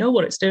credit, and they know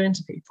what it's doing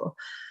to people.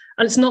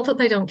 And it's not that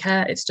they don't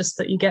care, it's just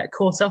that you get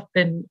caught up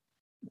in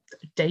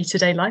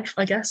day-to-day life,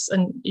 I guess,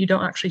 and you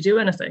don't actually do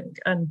anything.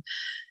 And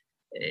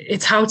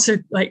it's how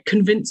to like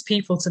convince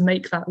people to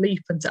make that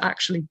leap and to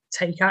actually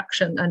take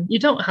action. And you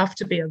don't have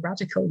to be a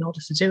radical in order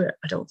to do it,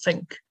 I don't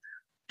think,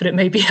 but it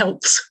maybe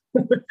helps.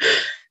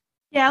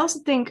 Yeah, I also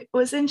think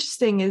what's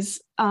interesting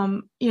is,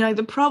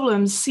 the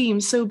problems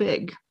seem so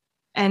big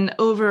and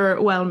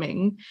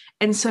overwhelming.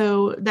 And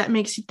so that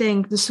makes you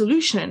think the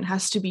solution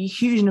has to be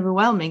huge and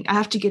overwhelming. I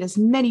have to get as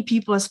many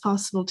people as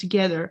possible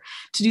together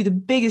to do the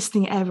biggest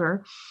thing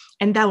ever,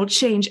 and that will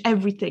change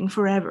everything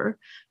forever.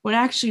 When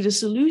actually the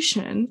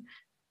solution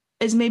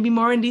is maybe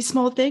more in these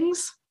small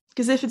things.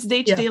 Because if it's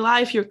day-to-day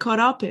life you're caught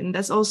up in,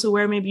 that's also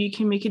where maybe you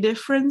can make a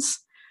difference.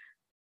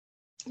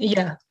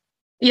 Yeah.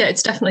 Yeah,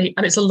 it's definitely,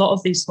 and it's a lot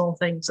of these small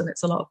things, and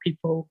it's a lot of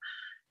people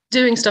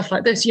doing stuff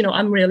like this.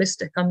 I'm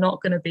realistic. I'm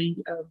not going to be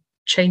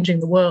changing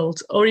the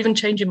world or even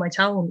changing my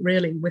town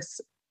really with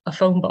a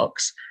phone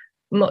box,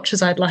 much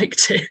as I'd like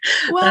to.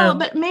 Well,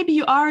 but maybe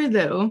you are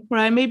though,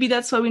 right? Maybe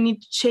that's what we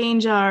need to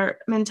change our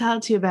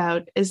mentality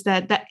about, is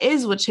that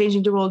is what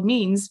changing the world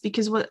means,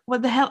 because what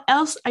the hell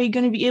else are you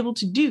going to be able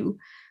to do?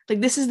 Like,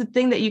 this is the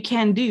thing that you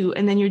can do,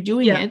 and then you're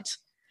doing it.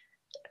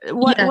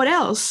 What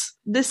else?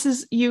 This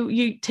is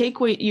you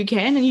take what you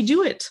can and you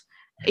do it.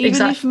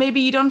 Even if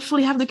maybe you don't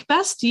fully have the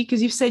capacity,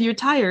 because you've said you're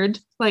tired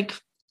like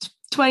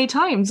 20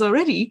 times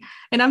already,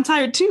 and I'm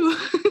tired too.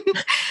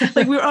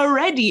 Like, we're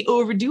already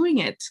overdoing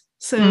it.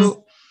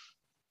 So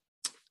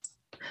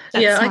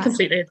I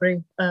completely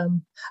agree.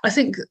 I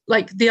think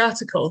like the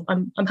article,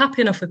 I'm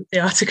happy enough with the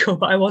article,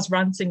 but I was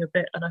ranting a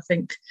bit, and I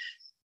think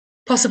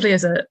possibly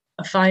as a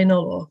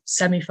final or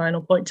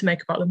semi-final point to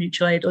make about the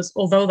mutual aid,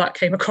 although that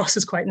came across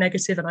as quite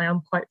negative, and I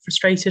am quite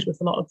frustrated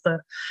with a lot of the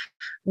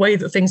way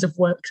that things have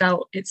worked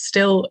out, it's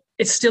still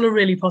a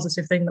really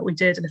positive thing that we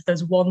did. And if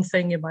there's one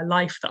thing in my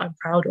life that I'm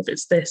proud of,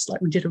 it's this.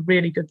 Like, we did a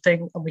really good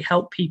thing, and we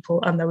helped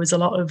people, and there was a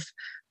lot of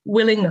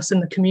willingness in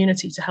the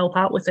community to help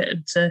out with it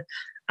and to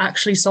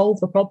actually solve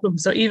the problem.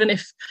 So even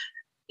if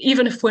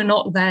we're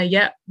not there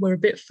yet, we're a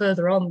bit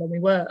further on than we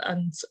were.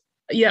 And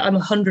yeah, I'm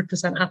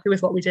 100% happy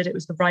with what we did. It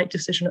was the right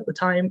decision at the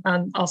time,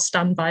 and I'll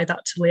stand by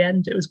that till the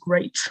end. It was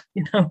great,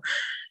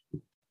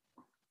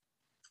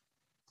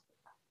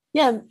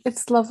 Yeah,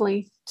 it's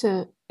lovely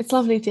to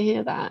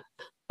hear that.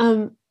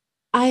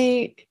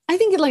 I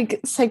think it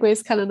like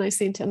segues kind of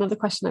nicely into another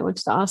question I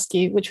wanted to ask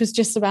you, which was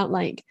just about,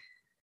 like,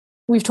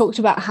 we've talked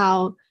about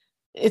how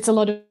it's a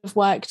lot of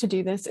work to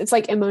do this. It's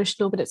like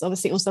emotional, but it's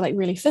obviously also like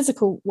really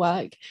physical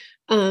work.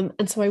 And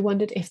so I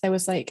wondered if there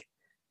was like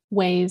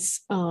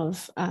ways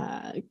of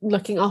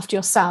looking after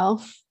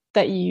yourself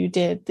that you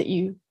did,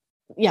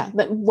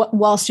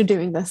 whilst you're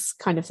doing this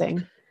kind of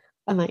thing.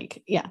 And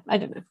like, I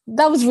don't know.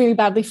 That was a really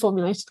badly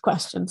formulated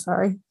question.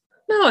 Sorry.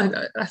 No,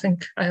 I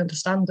think I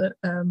understand it.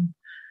 I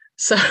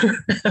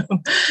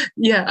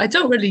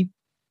don't really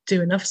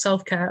do enough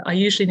self-care. I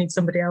usually need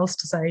somebody else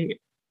to say,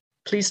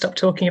 please stop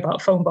talking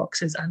about phone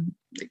boxes and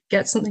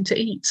get something to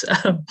eat.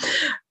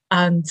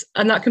 And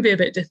that can be a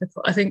bit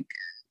difficult. I think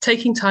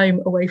taking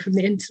time away from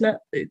the internet,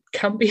 it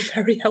can be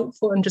very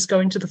helpful, and just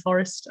going to the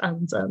forest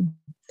and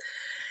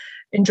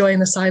enjoying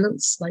the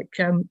silence. Like,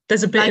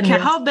 there's a bit like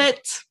a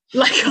hobbit.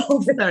 Like a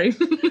hobbit. Sorry.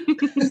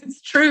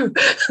 It's true.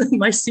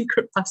 My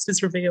secret past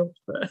is revealed.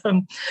 But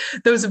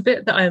there was a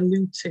bit that I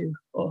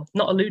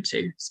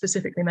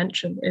specifically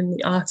mentioned in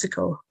the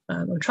article.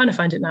 I'm trying to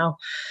find it now.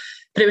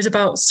 But it was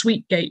about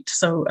Sweetgate.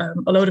 So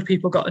a load of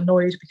people got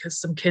annoyed because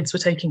some kids were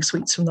taking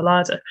sweets from the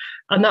larder.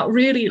 And that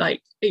really,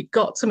 it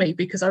got to me,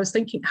 because I was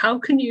thinking, how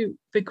can you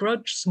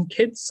begrudge some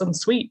kids some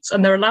sweets?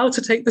 And they're allowed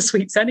to take the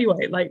sweets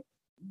anyway. Like,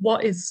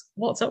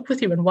 what's up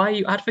with you? And why are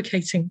you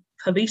advocating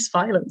police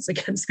violence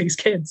against these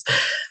kids?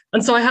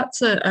 And so I had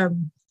to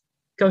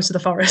go to the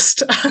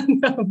forest.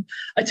 And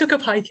I took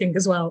up hiking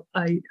as well.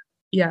 I've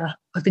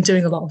been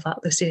doing a lot of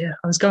that this year.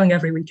 I was going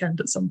every weekend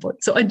at some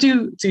point. So I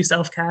do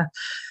self-care.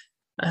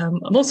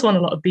 I'm also on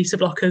a lot of beta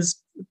blockers,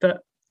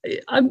 but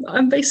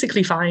I'm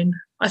basically fine.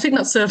 I think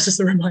that serves as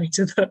a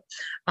reminder that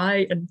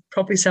I and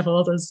probably several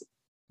others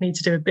need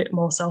to do a bit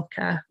more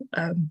self-care.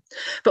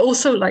 But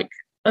also, like,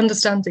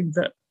 understanding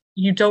that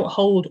you don't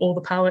hold all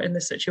the power in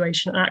this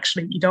situation, and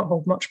actually you don't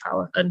hold much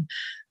power. And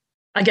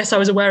I guess I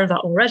was aware of that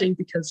already,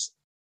 because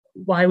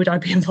why would I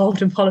be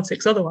involved in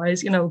politics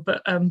otherwise,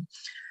 but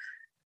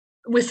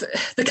with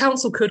the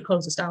council could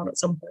close us down at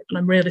some point, and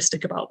I'm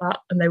realistic about that,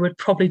 and they would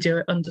probably do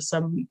it under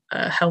some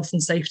health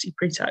and safety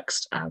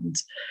pretext. And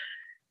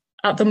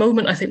at the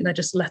moment, I think they're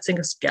just letting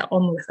us get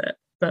on with it,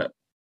 but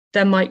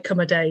there might come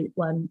a day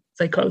when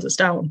they close us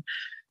down.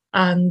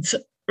 And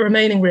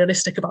remaining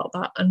realistic about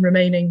that, and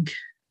remaining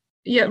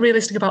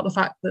realistic about the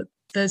fact that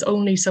there's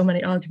only so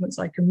many arguments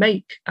I can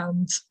make,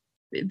 and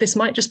this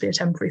might just be a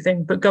temporary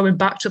thing. But going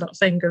back to that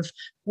thing of,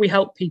 we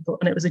helped people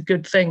and it was a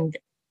good thing,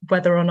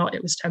 whether or not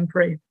it was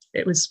temporary,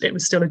 it was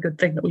still a good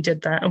thing that we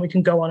did there, and we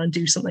can go on and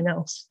do something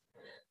else.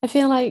 I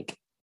feel like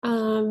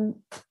I'm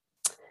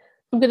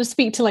going to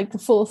speak to like the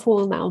fourth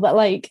wall now, but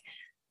like,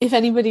 if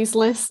anybody's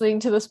listening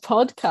to this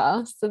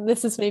podcast, then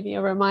this is maybe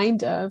a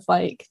reminder of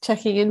like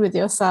checking in with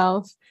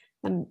yourself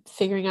and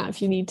figuring out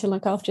if you need to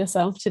look after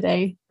yourself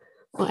today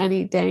or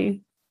any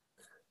day,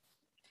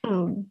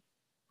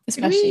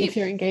 especially if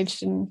you're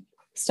engaged in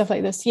stuff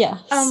like this.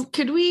 Yes.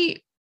 Could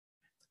we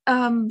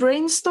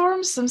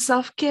brainstorm some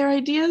self-care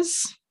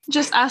ideas?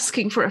 Just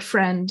asking for a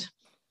friend.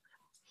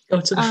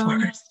 Go to the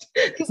forest.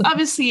 Because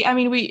obviously, I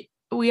mean,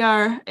 we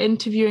are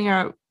interviewing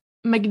our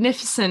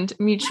magnificent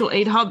mutual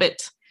aid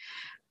hobbit,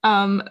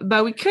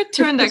 but we could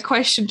turn that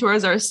question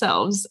towards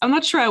ourselves. I'm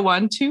not sure I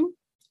want to,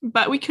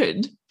 but we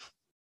could.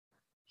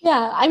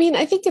 Yeah, I mean,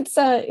 I think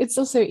it's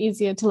also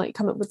easier to like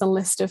come up with a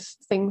list of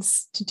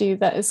things to do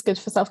that is good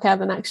for self-care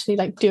than actually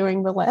like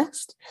doing the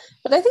list.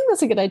 But I think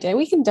that's a good idea.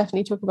 We can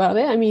definitely talk about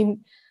it. I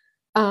mean,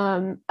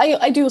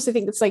 I do also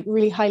think it's like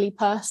really highly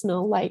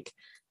personal, like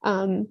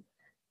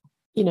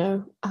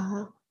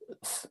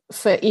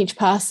for each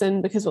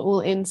person, because we're all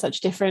in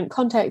such different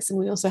contexts, and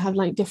we also have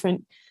like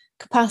different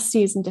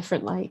capacities and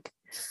different, like,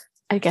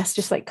 I guess,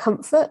 just like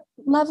comfort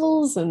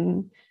levels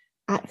and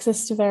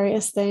access to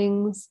various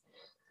things.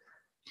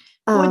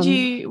 What do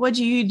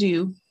you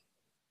do?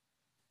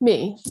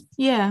 Me?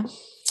 Yeah.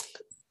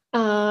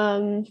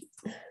 Aha!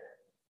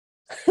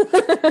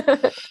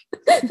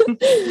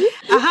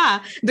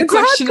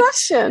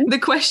 The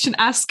question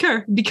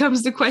asker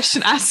becomes the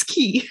question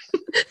askee.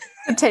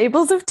 The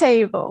tables have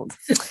tabled.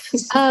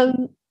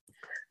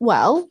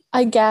 Well,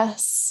 I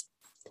guess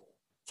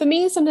for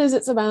me, sometimes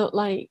it's about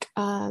like,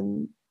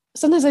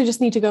 sometimes I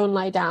just need to go and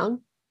lie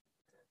down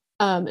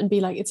and be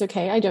like, it's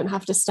okay. I don't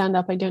have to stand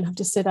up. I don't have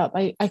to sit up.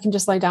 I can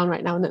just lie down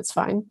right now and that's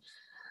fine.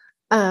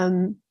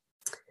 I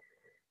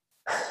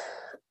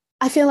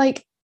feel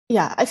like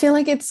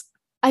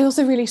I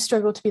also really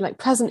struggle to be like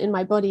present in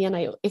my body, and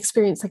I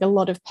experience like a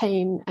lot of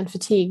pain and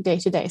fatigue day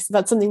to day. So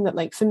that's something that,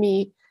 like, for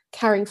me,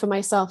 caring for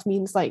myself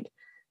means like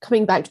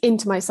coming back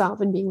into myself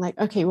and being like,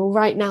 okay, well,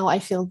 right now I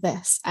feel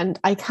this and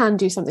I can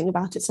do something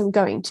about it, so I'm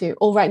going to.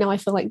 Or right now I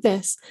feel like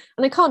this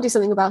and I can't do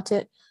something about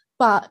it,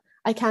 but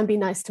I can be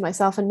nice to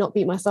myself and not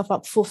beat myself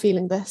up for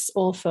feeling this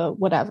or for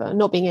whatever,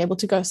 not being able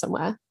to go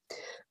somewhere.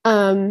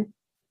 So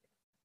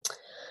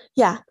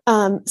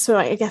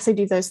I guess I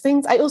do those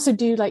things. I also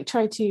do like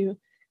try to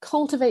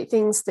cultivate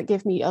things that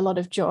give me a lot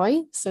of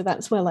joy. So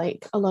that's where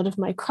like a lot of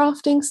my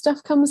crafting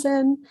stuff comes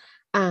in,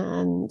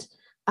 and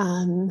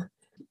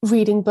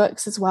reading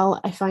books as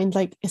well. I find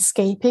like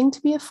escaping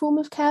to be a form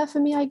of care for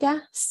me, I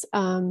guess.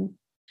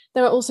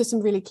 There are also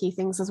some really key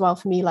things as well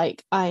for me.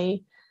 Like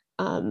I'm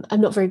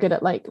not very good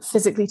at like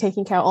physically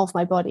taking care of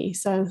my body.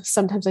 So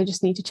sometimes I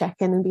just need to check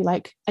in and be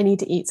like, I need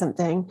to eat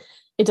something.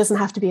 It doesn't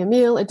have to be a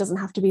meal. It doesn't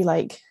have to be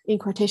like, in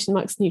quotation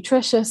marks,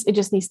 nutritious. It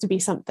just needs to be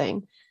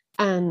something.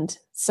 And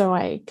so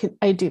I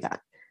do that.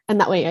 And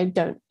that way I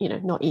don't,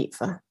 not eat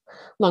for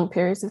long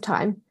periods of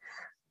time.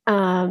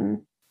 I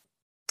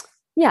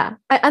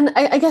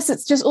guess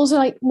it's just also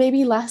like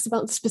maybe less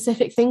about the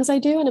specific things I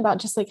do and about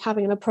just like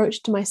having an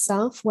approach to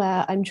myself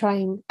where I'm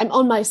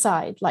on my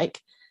side. Like,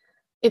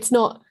 it's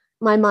not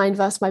my mind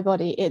versus my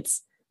body.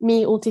 It's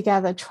me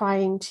altogether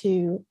trying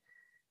to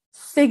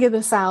figure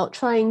this out,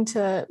 trying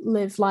to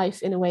live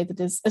life in a way that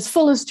is as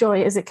full as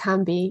joy as it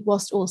can be,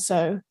 whilst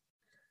also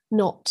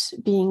not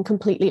being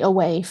completely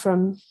away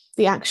from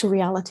the actual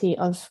reality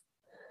of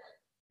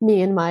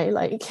me and my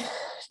like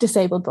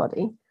disabled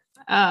body.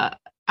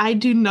 I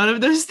do none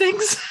of those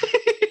things.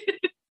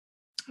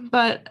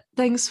 But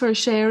thanks for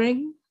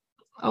sharing.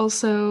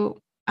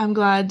 Also, I'm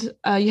glad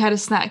you had a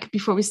snack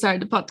before we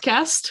started the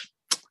podcast.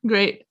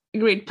 Great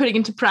putting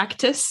into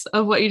practice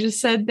of what you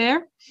just said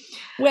there.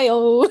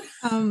 Well,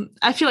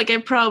 I feel like I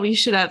probably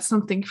should add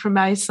something from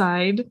my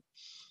side,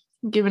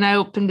 given I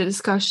opened the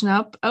discussion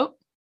up. Oh.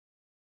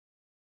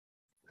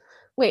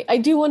 Wait, I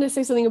do want to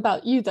say something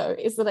about you, though,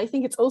 is that I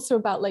think it's also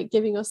about like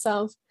giving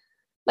yourself,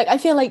 like, I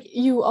feel like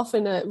you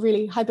often are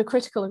really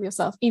hypercritical of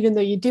yourself, even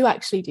though you do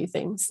actually do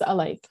things that are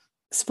like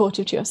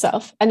supportive to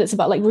yourself. And it's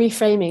about like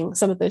reframing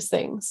some of those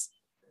things.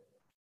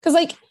 Because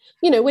like,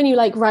 when you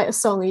like write a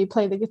song or you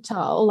play the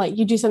guitar or like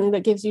you do something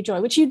that gives you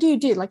joy, which you do.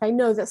 Like, I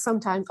know that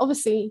sometimes,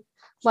 obviously,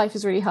 life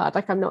is really hard,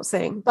 like I'm not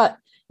saying, but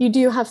you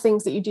do have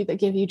things that you do that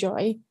give you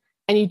joy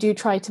and you do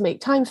try to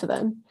make time for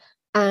them.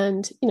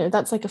 And,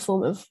 that's like a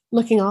form of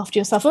looking after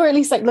yourself, or at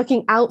least like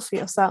looking out for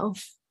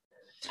yourself.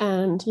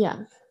 And yeah.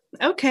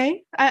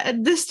 Okay.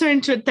 This turned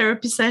into a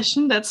therapy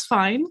session. That's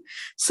fine.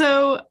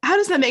 So how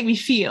does that make me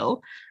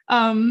feel?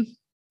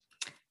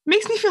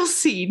 Makes me feel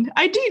seen.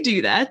 I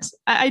do that.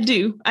 I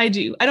do. I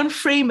don't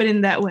frame it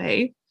in that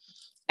way.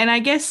 And I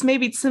guess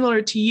maybe it's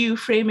similar to you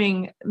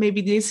framing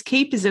maybe the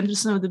escapism to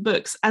some of the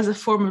books as a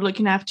form of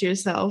looking after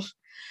yourself,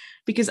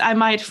 because I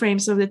might frame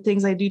some of the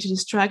things I do to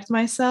distract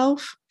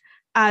myself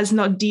as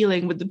not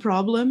dealing with the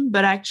problem,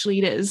 but actually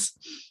it is.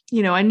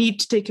 I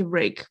need to take a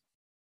break.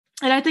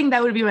 And I think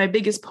that would be my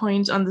biggest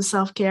point on the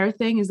self-care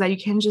thing, is that you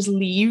can just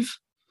leave.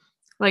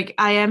 Like,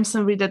 I am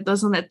somebody that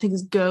doesn't let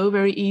things go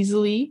very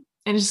easily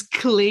and just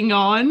cling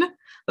on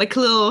like a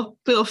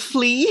little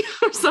flea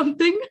or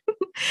something.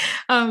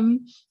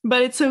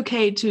 But it's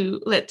okay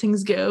to let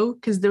things go,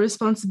 because the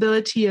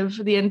responsibility of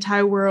the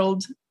entire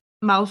world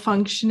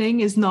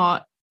malfunctioning is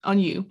not on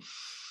you.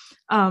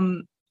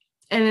 And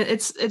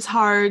it's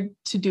hard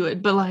to do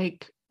it, but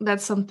like,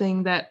 that's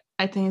something that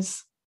I think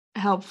is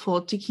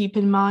helpful to keep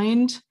in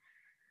mind,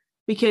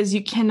 because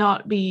you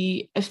cannot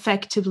be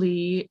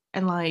effectively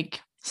and like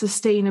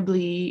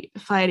sustainably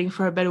fighting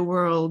for a better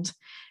world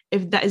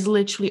if that is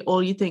literally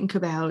all you think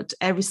about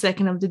every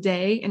second of the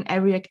day and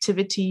every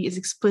activity is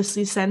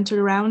explicitly centered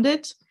around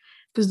it,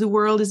 because the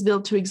world is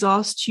built to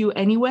exhaust you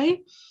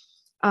anyway.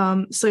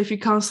 So if you're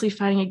constantly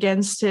fighting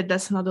against it,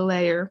 that's another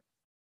layer.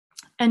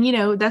 And,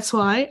 that's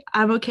why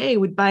I'm okay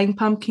with buying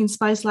pumpkin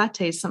spice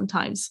lattes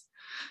sometimes.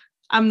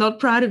 I'm not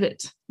proud of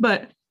it,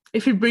 but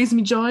if it brings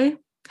me joy,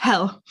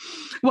 hell,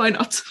 why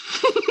not?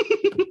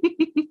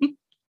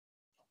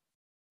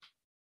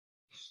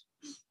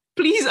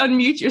 please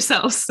unmute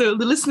yourself so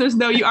the listeners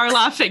know you are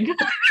laughing.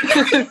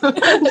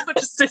 Not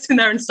just sitting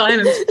there in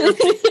silence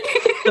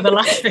for the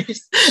laughing.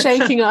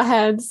 Shaking our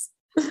heads.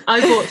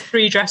 I bought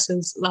 3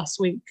 dresses last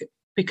week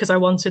because I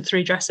wanted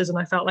 3 dresses and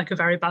I felt like a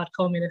very bad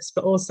communist,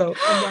 but also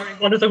I'm wearing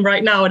one of them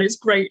right now and it's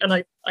great, and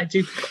I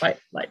do quite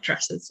like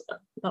dresses.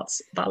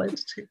 That's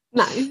valid too.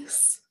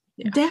 Nice.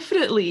 Yeah.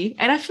 Definitely.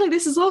 And I feel like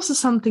this is also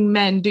something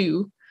men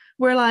do,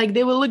 where like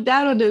they will look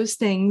down on those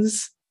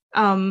things.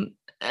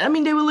 I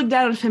mean, they will look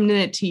down on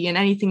femininity and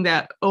anything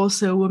that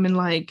also women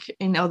like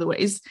in other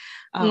ways.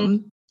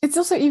 It's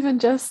also even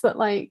just that,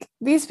 like,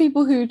 these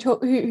people who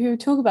talk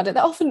about it,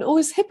 they're often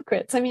always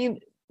hypocrites. I mean,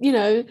 you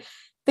know,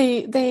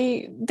 they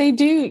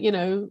do, you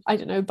know, I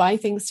don't know, buy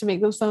things to make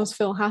themselves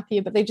feel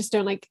happier, but they just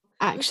don't like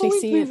actually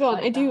see it.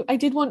 Like I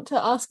did want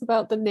to ask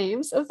about the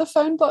names of the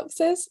phone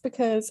boxes,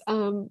 because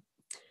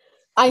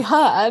I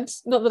heard,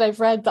 not that I've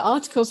read the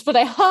articles, but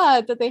I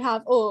heard that they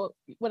have, or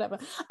whatever,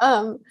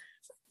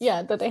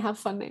 that they have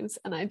fun names,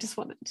 and I just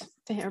wanted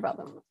to hear about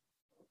them.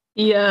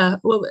 Yeah,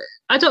 well,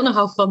 I don't know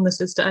how fun this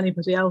is to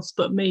anybody else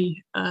but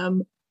me,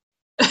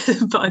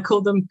 but I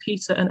call them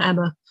Peter and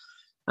Emma,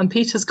 and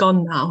Peter's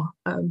gone now.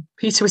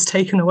 Peter was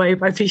taken away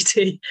by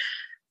BT,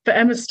 but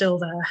Emma's still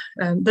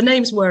there. The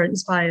names were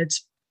inspired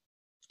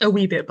a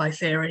wee bit by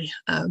Theory,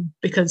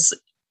 because,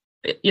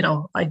 you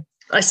know,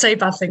 I say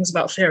bad things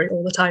about Theory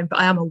all the time, but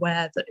I am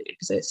aware that it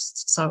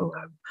exists. So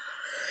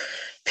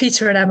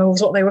Peter and Emma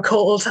was what they were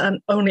called, and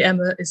only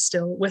Emma is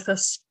still with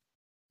us,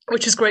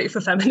 which is great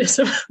for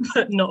feminism,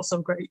 but not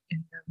so great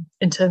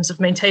in terms of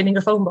maintaining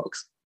a phone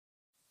box.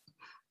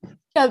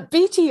 Yeah,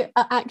 BT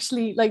are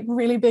actually like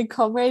really big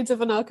comrades of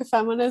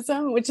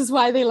anarcho-feminism, which is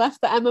why they left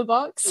the Emma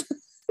box.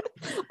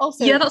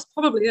 Also, yeah, that's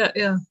probably it.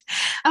 Yeah,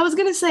 I was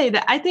gonna say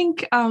that I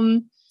think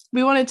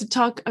we wanted to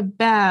talk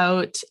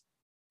about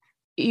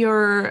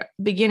your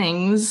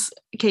beginnings,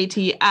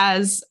 Katie,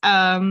 as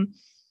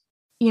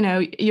you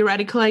know, your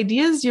radical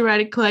ideas, your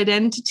radical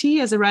identity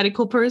as a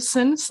radical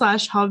person /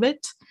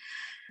 hobbit,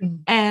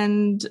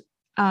 and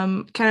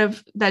kind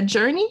of that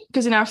journey.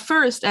 Because in our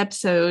first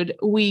episode,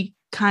 we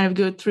kind of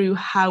go through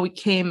how we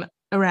came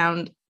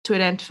around to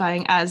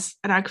identifying as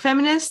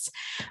anarcho-feminists.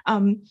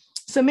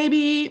 So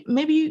maybe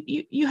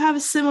you have a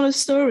similar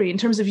story in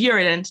terms of your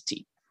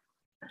identity.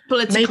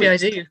 Maybe I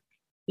do.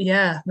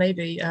 Yeah,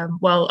 maybe.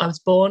 Well, I was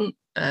born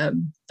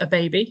a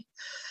baby,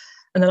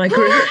 and then I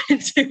grew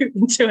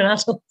into an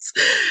adult.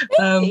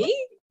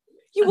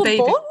 You were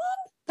born one?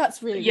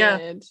 That's really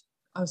weird.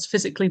 I was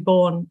physically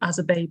born as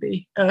a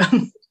baby.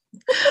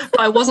 But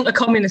I wasn't a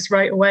communist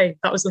right away.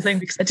 That was the thing,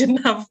 because I didn't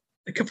have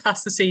the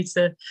capacity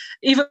to,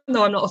 even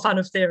though I'm not a fan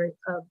of Theory,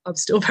 I'm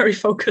still very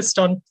focused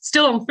on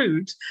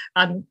food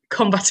and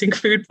combating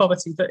food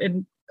poverty, but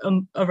in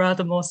a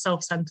rather more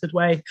self-centered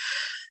way,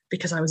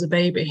 because I was a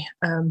baby.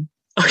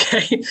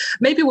 Okay,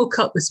 maybe we'll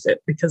cut this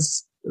bit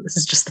because this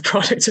is just the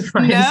product of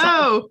my anxiety.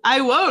 No,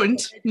 I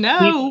won't.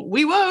 No,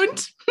 we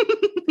won't.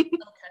 Okay.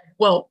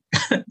 Well,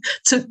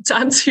 to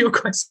answer your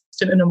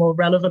question in a more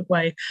relevant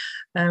way,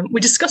 we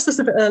discussed this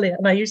a bit earlier,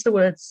 and I used the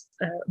words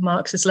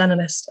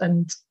Marxist-Leninist,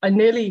 and I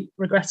nearly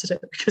regretted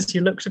it because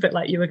you looked a bit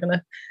like you were going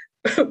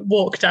to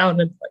walk down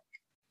and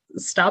like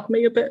stab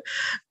me a bit.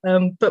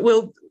 But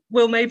we'll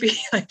maybe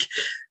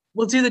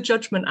we'll do the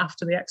judgment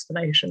after the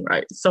explanation,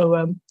 right? So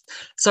I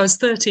was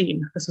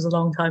 13. This was a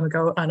long time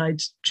ago, and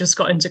I'd just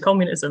got into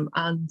communism,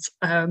 and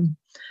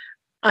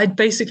I'd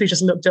basically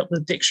just looked up the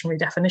dictionary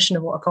definition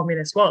of what a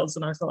communist was,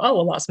 and I thought, oh,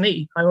 well, that's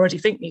me. I already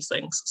think these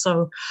things.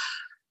 So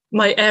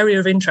my area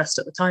of interest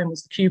at the time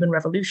was the Cuban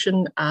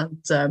Revolution, and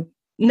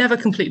never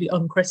completely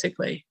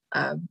uncritically.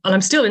 And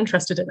I'm still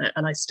interested in it,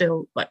 and I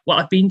still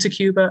I've been to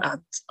Cuba,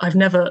 and I've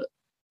never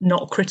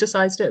not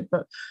criticized it,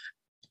 but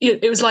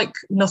it was like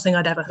nothing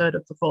I'd ever heard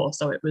of before.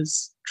 So it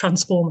was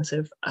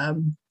transformative.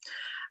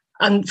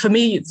 And for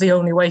me, the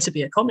only way to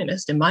be a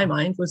communist, in my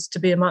mind, was to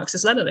be a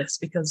Marxist-Leninist,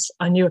 because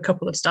I knew a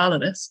couple of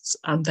Stalinists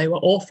and they were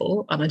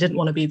awful and I didn't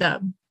want to be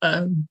them.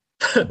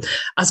 But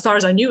as far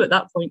as I knew at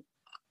that point,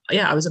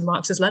 yeah, I was a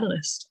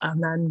Marxist-Leninist.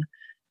 And then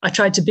I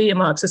tried to be a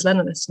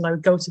Marxist-Leninist, and I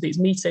would go to these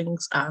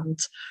meetings, and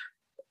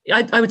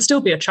I would still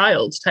be a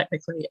child,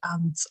 technically.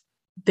 And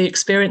the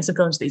experience of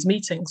going to these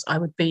meetings, I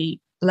would be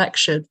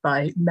lectured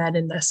by men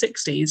in their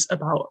 60s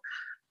about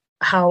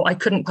how I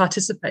couldn't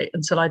participate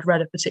until I'd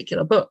read a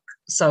particular book.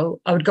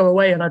 So I would go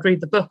away and I'd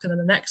read the book, and then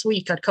the next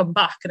week I'd come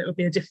back and it would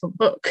be a different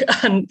book.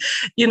 And,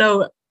 you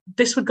know,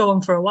 this would go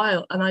on for a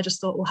while. And I just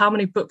thought, well, how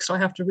many books do I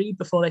have to read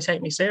before they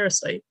take me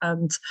seriously?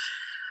 And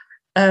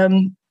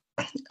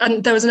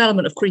there was an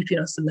element of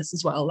creepiness in this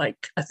as well.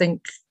 Like, I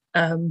think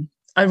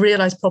I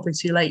realized probably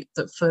too late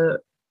that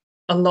for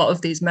a lot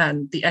of these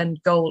men, the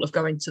end goal of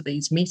going to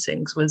these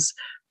meetings was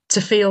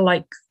to feel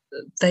like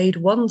they'd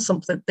won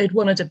something, they'd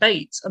won a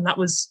debate, and it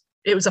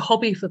was a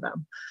hobby for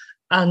them.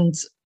 And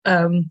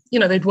you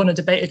know, they'd won a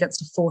debate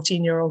against a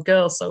 14-year-old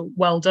girl, so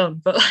well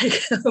done. But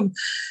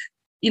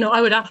you know, I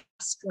would ask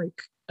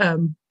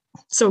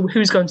so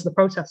who's going to the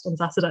protest on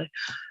Saturday?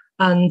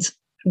 And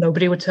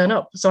nobody would turn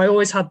up. So I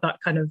always had that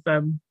kind of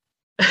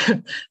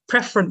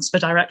preference for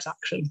direct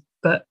action.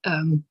 But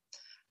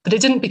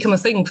it didn't become a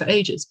thing for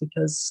ages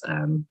because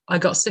I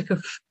got sick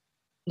of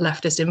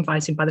leftist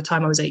infighting by the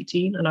time I was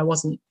 18, and I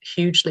wasn't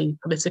hugely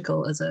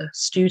political as a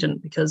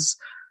student because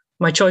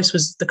my choice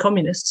was the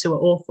communists, who are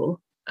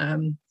awful,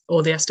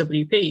 or the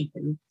SWP,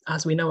 who,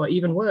 as we know, are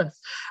even worse.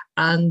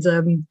 And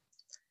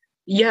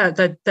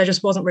there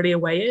just wasn't really a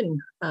way in.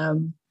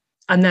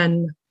 And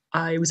then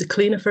I was a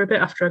cleaner for a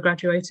bit after I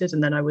graduated,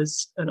 and then I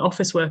was an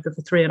office worker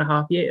for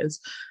 3.5 years.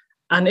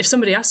 And if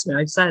somebody asked me,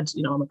 I said,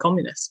 I'm a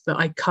communist, but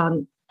I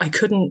couldn't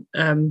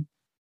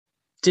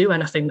do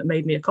anything that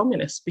made me a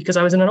communist because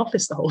I was in an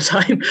office the whole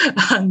time.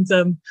 And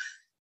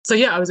so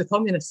I was a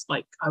communist.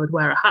 Like, I would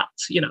wear a hat,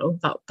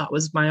 that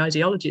was my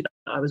ideology that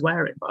I was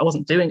wearing, but I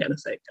wasn't doing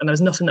anything. And there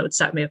was nothing that would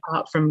set me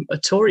apart from a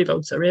Tory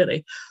voter,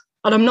 really.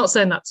 And I'm not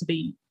saying that to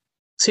be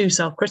too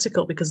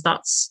self-critical, because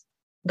that's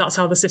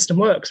how the system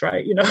works,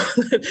 right?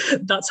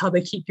 That's how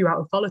they keep you out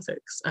of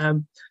politics.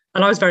 And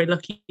I was very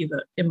lucky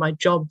that in my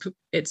job,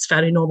 it's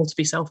fairly normal to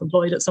be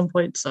self-employed at some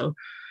point. So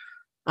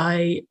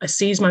I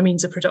seized my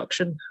means of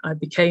production. I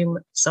became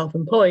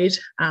self-employed,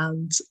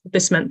 and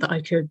this meant that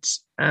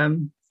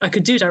I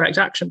could do direct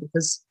action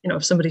because,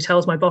 if somebody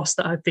tells my boss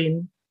that I've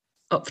been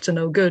up to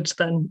no good,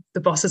 then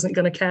the boss isn't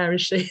going to care,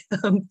 is she?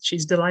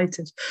 She's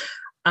delighted.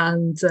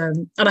 And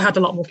I had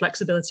a lot more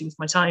flexibility with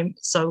my time.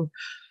 So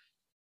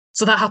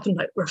that happened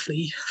like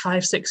roughly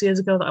 5-6 years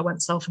ago that I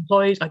went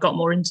self-employed. I got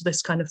more into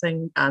this kind of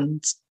thing,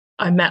 and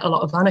I met a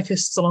lot of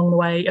anarchists along the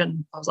way.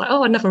 And I was like,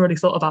 I never really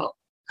thought about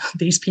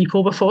these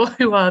people before.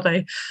 Who are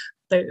they?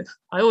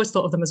 I always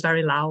thought of them as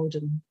very loud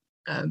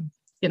and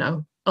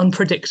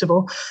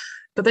unpredictable,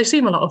 but they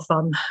seem a lot of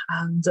fun.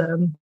 And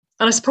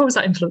I suppose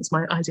that influenced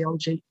my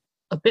ideology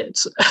a bit.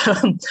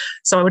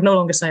 So I would no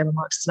longer say I'm a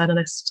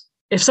Marxist-Leninist.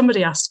 If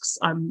somebody asks,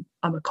 I'm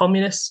a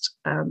communist.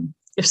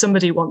 If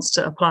somebody wants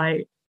to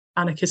apply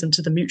anarchism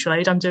to the mutual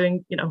aid I'm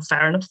doing,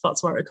 fair enough,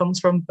 that's where it comes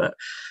from. But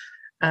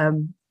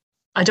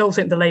I don't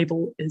think the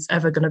label is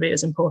ever going to be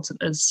as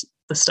important as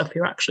the stuff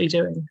you're actually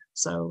doing.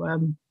 So,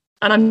 and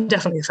I'm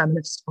definitely a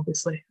feminist,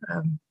 obviously.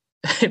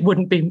 It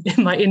wouldn't be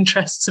in my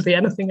interest to be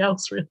anything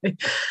else, really.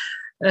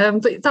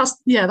 But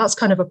that's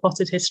kind of a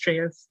potted history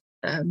of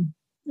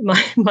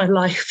my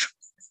life.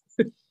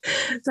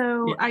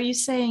 So are you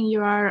saying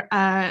you are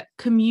a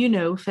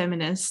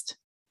communo-feminist?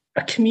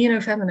 A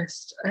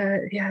communo-feminist?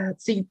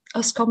 See,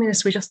 us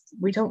communists,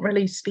 we don't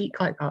really speak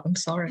like that. I'm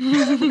sorry.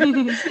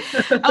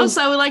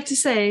 Also, I would like to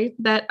say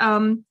that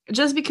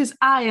just because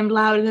I am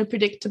loud and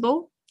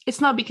unpredictable,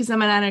 it's not because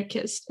I'm an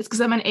anarchist. It's because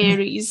I'm an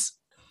Aries.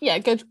 Yeah,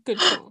 good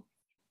call.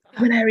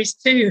 I'm an Aries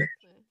too.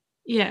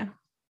 Yeah.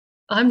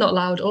 I'm not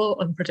loud or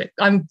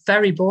unpredictable. I'm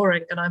very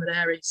boring, and I'm an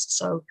Aries,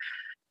 so...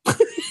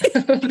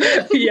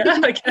 Yeah,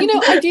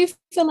 I do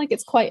feel like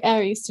it's quite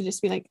Aries to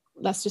just be like,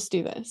 let's just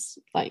do this.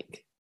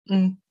 Like...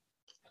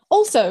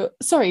 Also,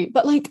 sorry,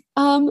 but it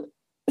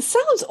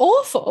sounds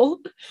awful.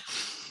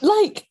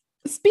 Like,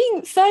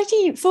 being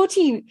 13,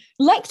 14,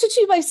 lectured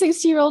to by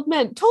 60-year-old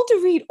men, told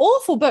to read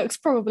awful books,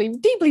 probably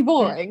deeply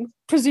boring,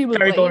 presumably.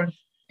 Very boring,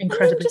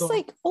 incredibly and then just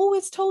boring.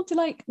 Always told to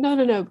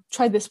no,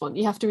 try this one.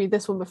 You have to read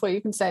this one before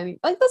you can say anything.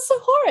 That's so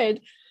horrid.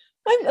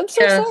 I'm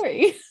so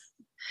sorry.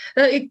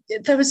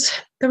 There was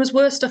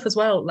worse stuff as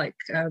well.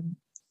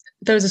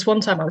 There was this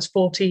one time I was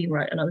 14,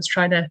 right, and I was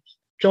trying to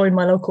join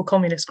my local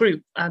communist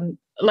group, and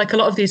a lot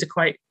of these are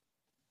quite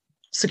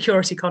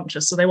security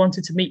conscious, so they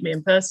wanted to meet me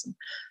in person,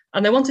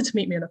 and they wanted to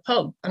meet me in a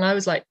pub, and I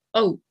was like,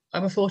 I'm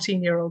a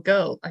 14-year-old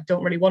girl, I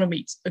don't really want to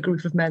meet a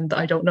group of men that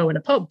I don't know in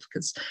a pub,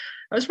 because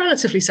I was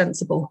relatively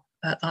sensible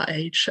at that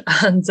age,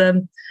 and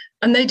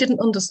they didn't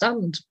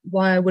understand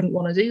why I wouldn't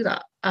want to do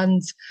that.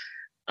 And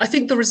I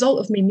think the result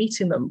of me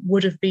meeting them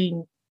would have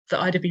been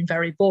that I'd have been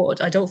very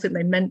bored. I don't think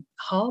they meant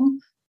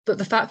harm, but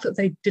the fact that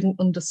they didn't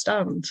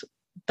understand,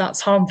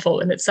 that's harmful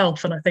in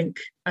itself. And I think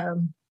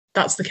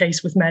that's the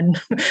case with men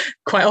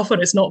quite often.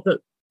 It's not that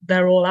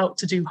they're all out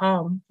to do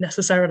harm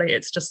necessarily,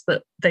 it's just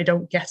that they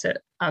don't get it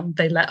and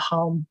they let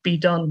harm be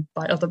done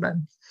by other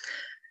men.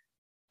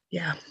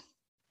 Yeah.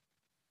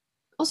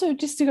 Also,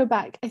 just to go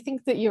back, I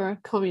think that you're a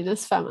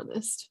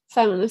feminist,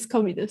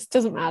 communist,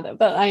 doesn't matter,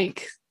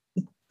 but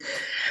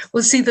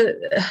well, see,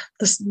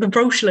 the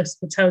brochure list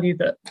will tell you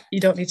that you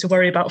don't need to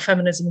worry about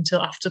feminism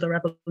until after the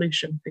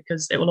revolution,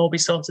 because it will all be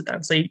sorted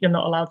then. So you're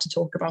not allowed to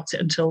talk about it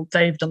until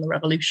they've done the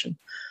revolution.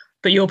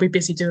 But you'll be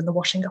busy doing the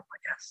washing up, I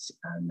guess.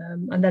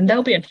 And then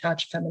they'll be in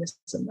charge of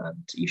feminism,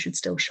 and you should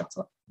still shut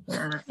up.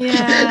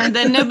 Yeah, and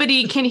then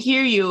nobody can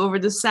hear you over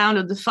the sound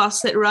of the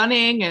faucet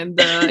running and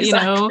the,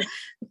 exactly.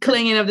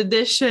 Clinging of the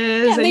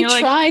dishes. Yeah, and they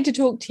tried to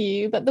talk to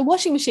you, but the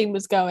washing machine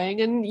was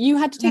going and you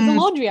had to take the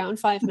laundry out in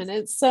 5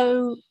 minutes.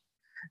 So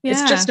yeah.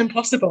 It's just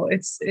impossible.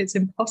 It's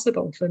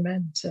impossible for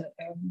men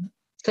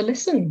to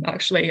listen,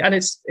 actually. And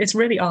it's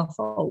really our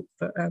fault.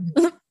 But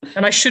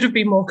and I should have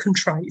been more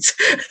contrite.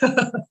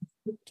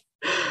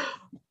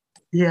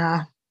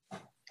 Yeah.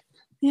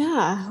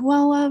 Yeah.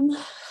 Well,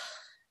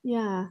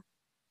 yeah.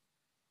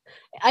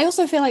 I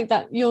also feel like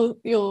that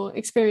your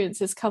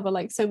experiences cover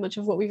so much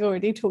of what we've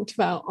already talked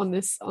about on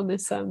this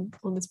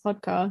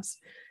podcast.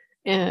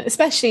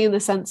 especially in the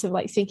sense of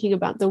like thinking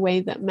about the way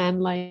that men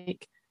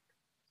like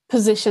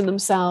position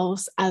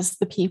themselves as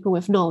the people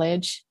with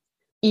knowledge,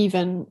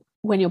 even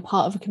when you're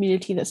part of a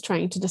community that's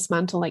trying to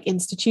dismantle like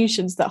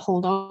institutions that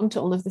hold on to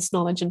all of this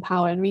knowledge and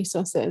power and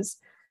resources.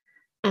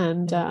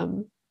 And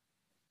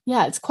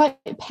yeah, it's quite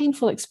a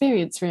painful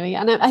experience, really.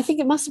 And I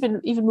think it must have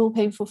been even more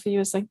painful for you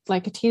as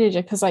like a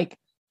teenager, because like,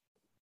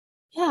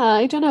 yeah,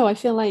 I don't know, I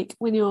feel like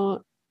when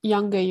you're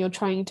younger, you're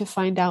trying to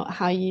find out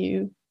how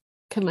you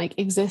can like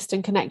exist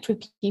and connect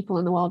with people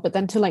in the world, but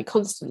then to like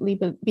constantly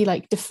be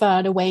like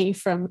deferred away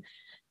from,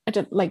 I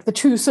don't like, the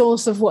true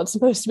source of what's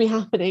supposed to be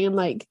happening, and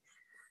like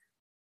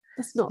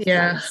that's not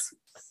nice.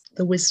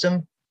 The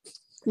wisdom.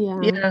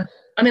 Yeah.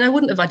 I mean, I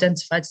wouldn't have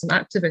identified as an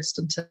activist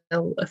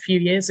until a few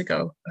years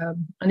ago,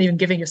 and even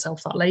giving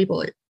yourself that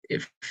label,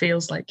 it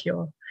feels like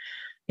you're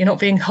not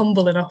being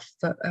humble enough.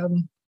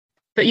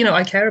 But you know,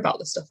 I care about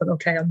this stuff, and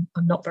okay, I'm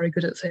not very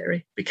good at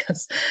theory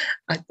because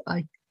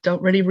I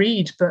don't really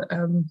read, but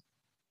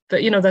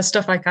you know, there's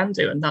stuff I can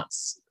do, and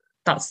that's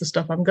the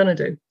stuff I'm gonna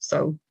do.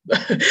 So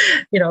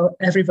you know,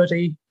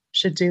 everybody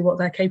should do what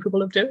they're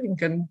capable of doing,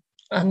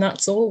 and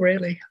that's all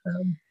really.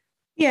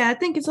 Yeah, I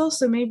think it's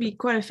also maybe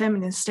quite a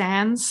feminist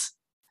stance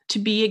to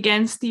be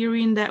against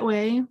theory in that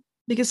way,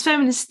 because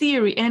feminist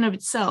theory in of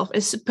itself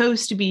is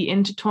supposed to be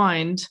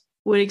intertwined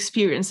with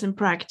experience and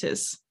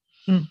practice.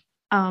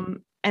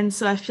 And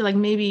so I feel like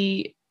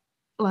maybe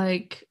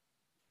like,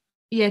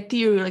 yeah,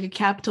 theory, like a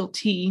capital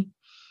T,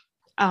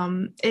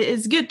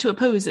 it's good to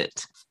oppose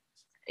it.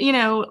 You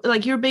know,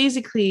 like you're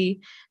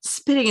basically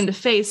spitting in the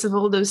face of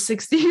all those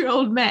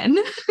 60-year-old men.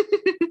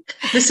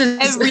 This is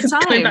every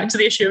time. Going back to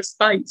the issue of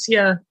spite.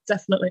 Yeah,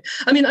 definitely.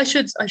 I mean, I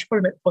should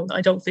probably make the point that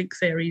I don't think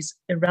theory's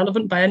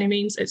irrelevant by any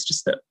means. It's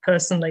just that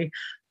personally,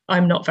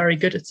 I'm not very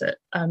good at it.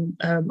 And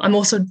I'm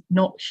also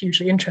not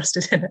hugely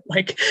interested in it.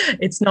 Like,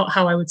 it's not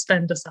how I would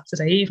spend a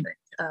Saturday evening.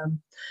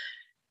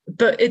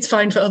 But it's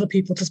fine for other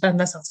people to spend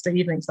their Saturday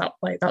evenings that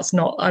way.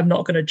 I'm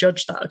not going to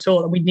judge that at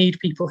all. And we need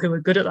people who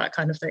are good at that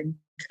kind of thing,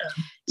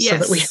 so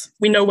that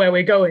we know where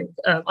we're going.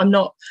 I'm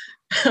not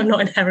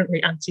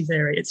inherently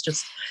anti-theory. It's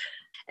just.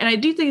 And I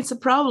do think it's a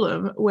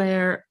problem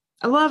where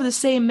a lot of the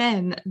same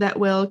men that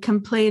will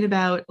complain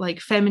about like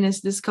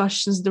feminist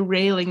discussions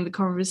derailing the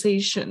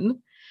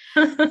conversation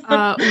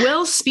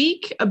will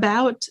speak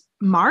about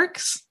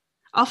Marx,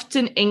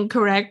 often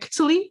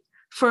incorrectly,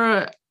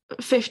 for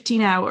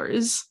 15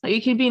 hours. Like,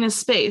 you can be in a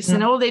space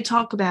and all they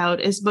talk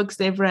about is books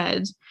they've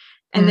read.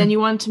 And then you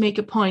want to make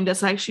a point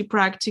that's actually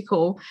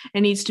practical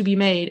and needs to be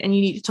made, and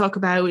you need to talk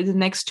about it in the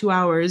next 2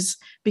 hours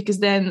because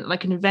then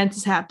like an event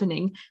is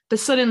happening. But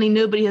suddenly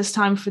nobody has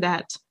time for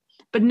that.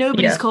 But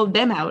nobody's called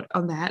them out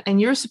on that.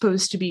 And you're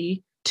supposed to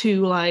be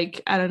too,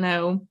 like, I don't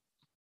know,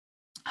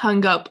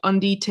 hung up on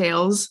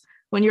details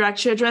when you're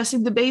actually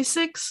addressing the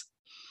basics.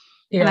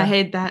 Yeah. And I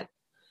hate that.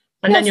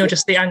 And then you're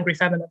just the angry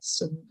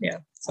feminist. And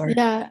sorry.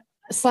 Yeah.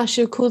 /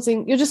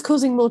 you're just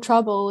causing more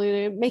trouble, you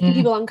know, making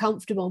people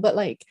uncomfortable. But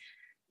like,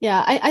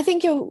 yeah, I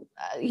think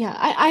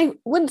I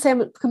wouldn't say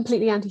I'm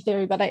completely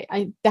anti-theory, but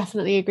I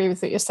definitely agree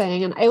with what you're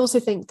saying. And I also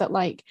think that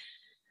like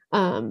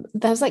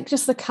there's like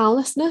just the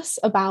callousness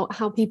about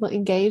how people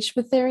engage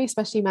with theory,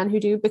 especially men who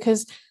do,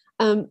 because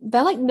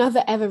they're like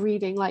never ever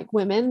reading like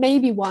women,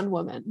 maybe one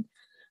woman.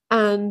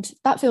 And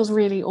that feels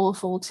really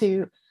awful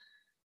to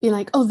be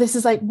like, oh, this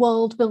is like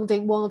world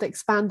building, world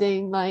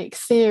expanding like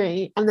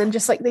theory. And then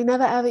just like they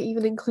never ever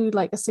even include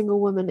like a single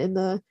woman in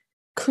the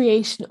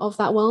creation of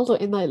that world or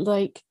in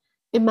like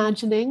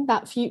imagining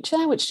that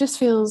future, which just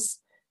feels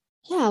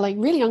like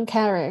really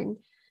uncaring.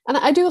 And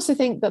I do also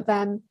think that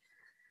then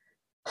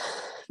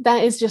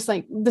there is just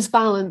like this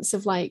balance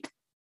of like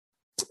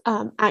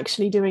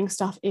actually doing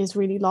stuff is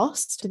really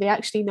lost. Do they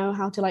actually know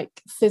how to like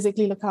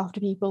physically look after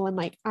people and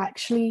like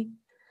actually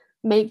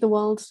make the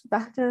world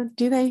better?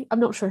 Do they? I'm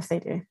not sure if they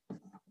do.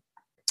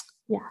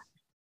 Yeah.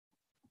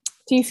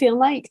 Do you feel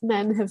like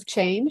men have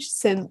changed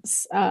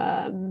since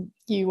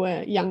you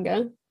were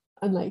younger,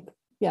 and like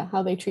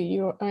how they treat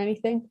you or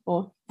anything,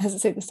 or has it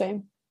stayed the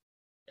same?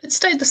 It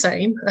stayed the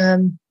same.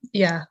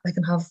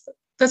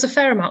 There's a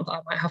fair amount that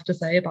I might have to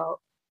say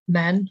about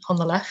men on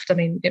the left. I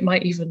mean, it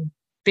might even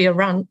be a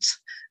rant,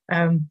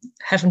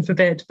 heaven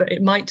forbid, but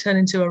it might turn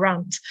into a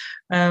rant.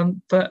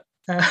 But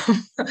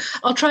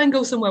I'll try and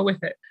go somewhere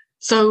with it.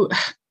 So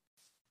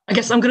I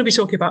guess I'm going to be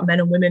talking about men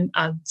and women,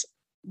 and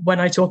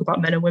when I talk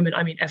about men and women,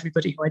 I mean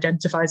everybody who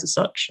identifies as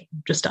such.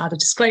 Just to add a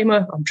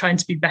disclaimer, I'm trying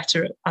to be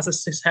better as a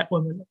cishet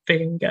woman,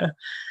 being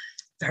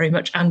very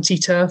much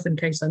anti-TERF in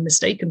case I'm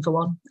mistaken for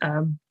one.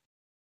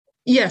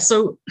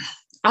 So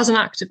as an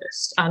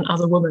activist and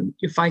as a woman,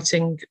 you're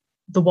fighting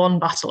the one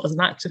battle as an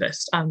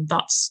activist, and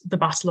that's the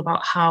battle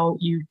about how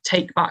you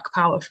take back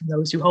power from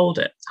those who hold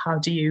it. How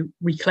do you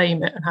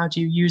reclaim it, and how do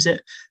you use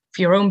it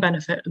for your own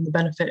benefit and the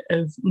benefit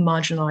of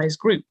marginalized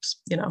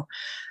groups, you know?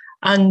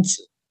 And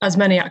as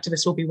many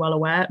activists will be well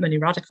aware, many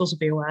radicals will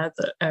be aware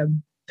that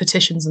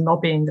petitions and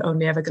lobbying are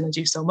only ever going to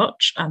do so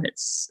much, and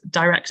it's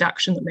direct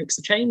action that makes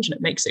the change, and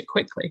it makes it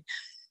quickly.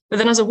 But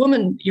then as a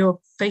woman, you're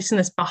facing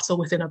this battle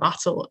within a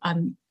battle,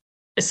 and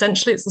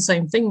essentially it's the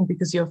same thing,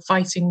 because you're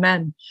fighting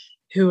men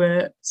who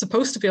are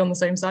supposed to be on the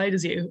same side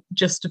as you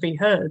just to be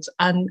heard.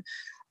 And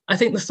I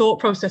think the thought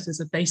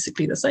processes are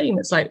basically the same.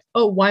 It's like,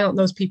 oh, why aren't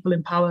those people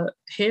in power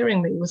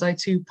hearing me? Was I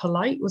too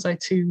polite? Was I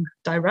too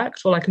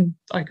direct? Well, I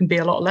can be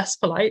a lot less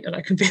polite and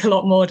I can be a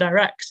lot more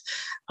direct,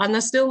 and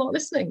they're still not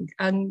listening.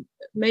 And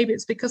maybe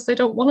it's because they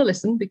don't want to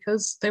listen,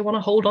 because they want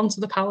to hold on to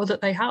the power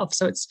that they have.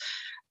 So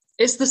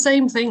it's the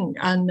same thing.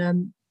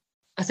 And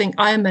I think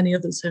I and many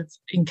others have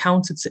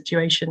encountered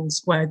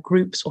situations where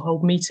groups will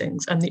hold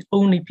meetings and the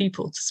only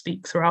people to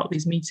speak throughout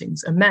these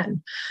meetings are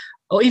men,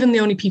 or even the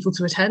only people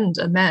to attend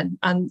are men.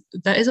 And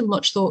there isn't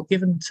much thought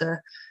given to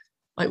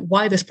like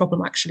why this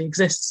problem actually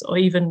exists, or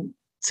even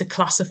to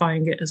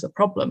classifying it as a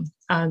problem.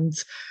 And,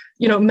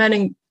 you know,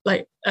 men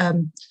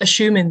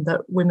assuming that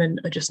women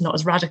are just not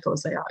as radical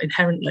as they are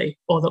inherently,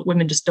 or that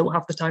women just don't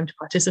have the time to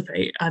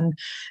participate. And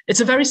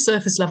it's a very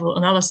surface level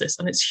analysis.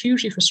 And it's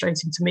hugely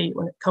frustrating to me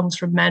when it comes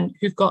from men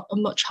who've got a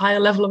much higher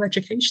level of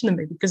education than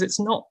me, because it's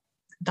not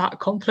that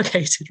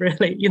complicated,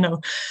 really. You know,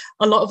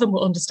 a lot of them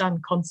will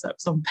understand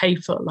concepts on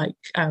paper, like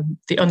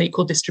the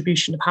unequal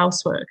distribution of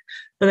housework,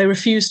 but they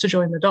refuse to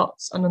join the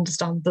dots and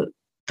understand that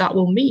that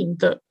will mean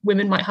that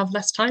women might have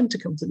less time to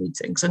come to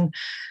meetings, and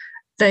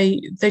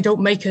they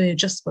don't make any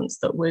adjustments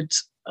that would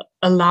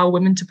allow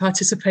women to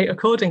participate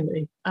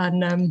accordingly.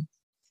 And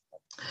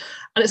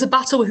it's a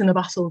battle within a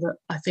battle that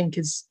I think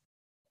is,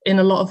 in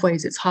a lot of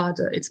ways, it's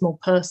harder, it's more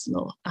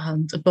personal,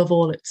 and above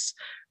all, it's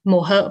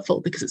more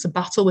hurtful, because it's a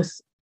battle with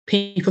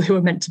people who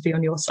are meant to be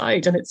on your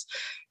side. And it's,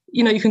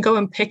 you know, you can go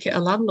and picket a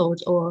landlord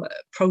or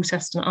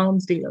protest an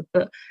arms dealer,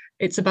 but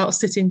it's about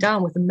sitting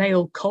down with a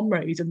male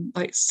comrade and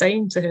like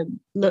saying to him,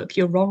 look,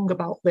 you're wrong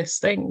about this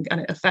thing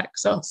and it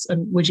affects us,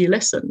 and would you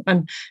listen?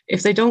 And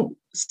if they don't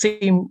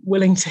seem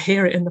willing to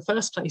hear it in the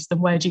first place, then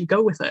where do you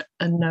go with it?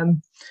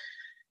 And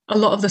a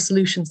lot of the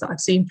solutions that I've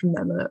seen from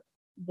them are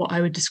what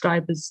I would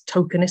describe as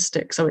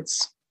tokenistic. So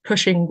it's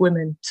pushing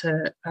women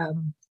to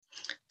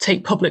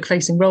take public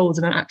facing roles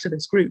in an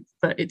activist group,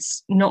 but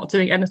it's not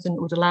doing anything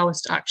that would allow us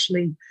to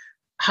actually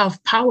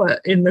have power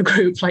in the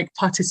group, like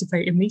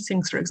participate in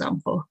meetings, for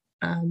example.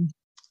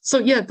 So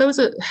yeah, those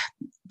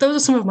are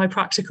some of my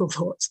practical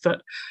thoughts.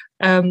 But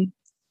the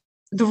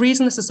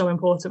reason this is so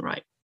important,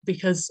 right,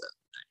 because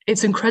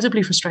it's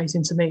incredibly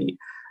frustrating to me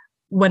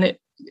when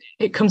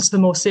it comes to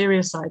the more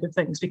serious side of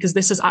things, because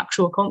this has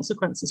actual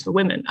consequences for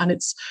women, and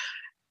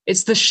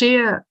it's the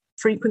sheer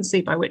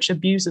frequency by which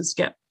abusers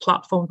get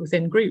platformed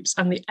within groups,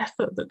 and the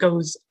effort that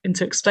goes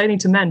into explaining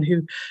to men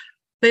who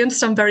they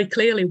understand very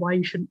clearly why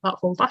you shouldn't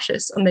platform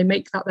fascists, and they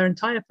make that their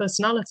entire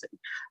personality,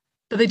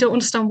 but they don't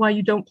understand why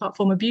you don't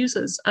platform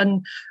abusers.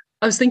 And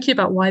I was thinking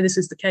about why this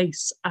is the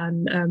case,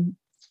 and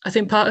I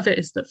think part of it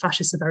is that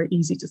fascists are very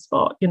easy to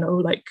spot. You know,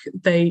 like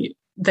they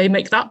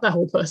make that their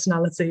whole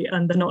personality,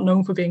 and they're not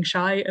known for being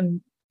shy,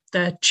 and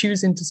they're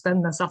choosing to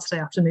spend their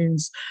Saturday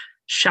afternoons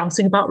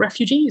shouting about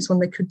refugees when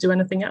they could do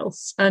anything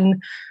else.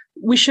 And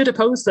we should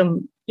oppose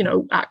them, you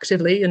know,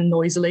 actively and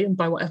noisily and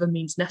by whatever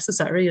means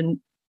necessary. And,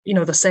 you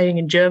know, the saying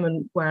in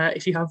German where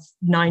if you have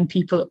 9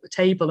 people at the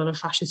table and a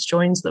fascist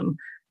joins them,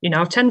 you now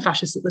have 10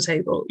 fascists at the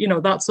table, you know,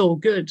 that's all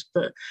good.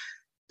 But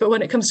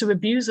when it comes to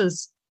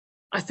abusers,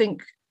 I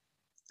think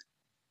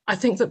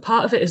that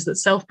part of it is that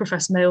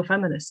self-professed male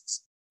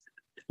feminists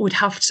would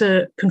have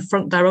to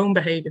confront their own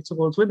behaviour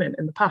towards women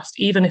in the past,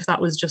 even if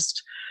that was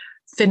just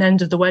thin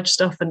end of the wedge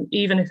stuff, and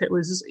even if it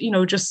was, you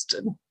know, just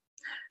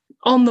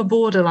on the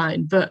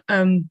borderline. But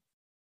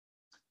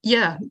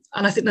yeah,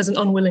 and I think there's an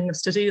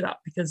unwillingness to do that,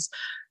 because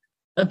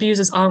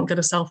abusers aren't going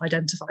to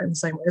self-identify in the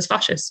same way as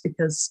fascists,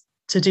 because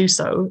to do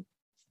so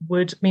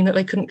would mean that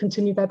they couldn't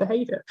continue their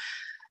behaviour.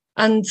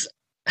 And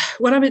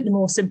when I'm in the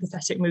more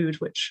sympathetic mood,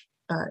 which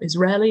is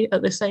rarely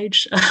at this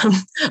age,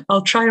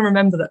 I'll try and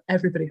remember that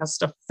everybody has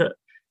stuff that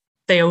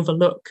they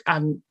overlook,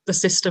 and the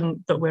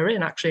system that we're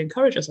in actually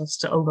encourages us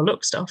to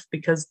overlook stuff,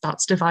 because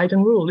that's divide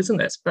and rule,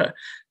 isn't it? But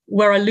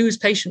where I lose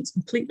patience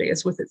completely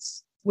is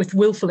with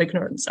willful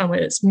ignorance, and when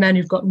it's men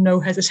who've got no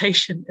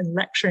hesitation in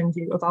lecturing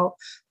you about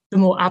the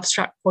more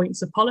abstract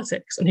points of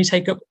politics, and who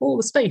take up all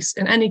the space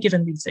in any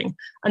given meeting,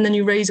 and then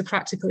you raise a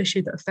practical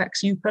issue that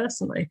affects you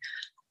personally,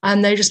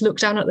 and they just look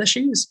down at their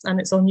shoes, and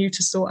it's on you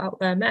to sort out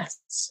their mess.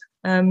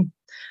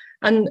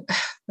 And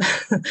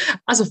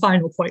as a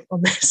final point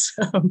on this,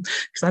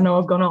 because I know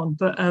I've gone on,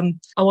 but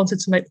I wanted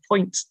to make the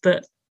point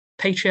that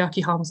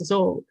patriarchy harms us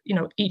all. You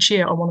know, each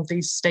year on one of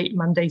these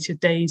state-mandated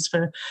days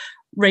for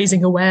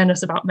raising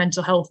awareness about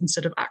mental health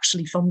instead of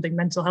actually funding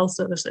mental health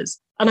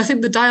services. And I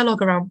think the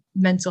dialogue around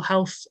mental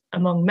health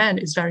among men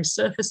is very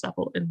surface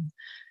level,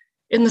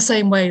 in the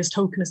same way as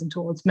tokenism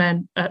towards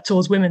women, in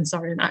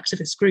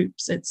activist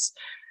groups. It's,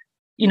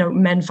 you know,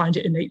 men find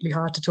it innately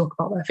hard to talk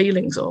about their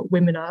feelings, or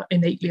women are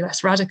innately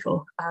less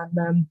radical.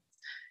 And,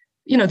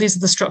 you know, these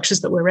are the structures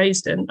that we're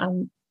raised in,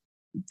 and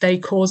they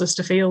cause us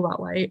to feel that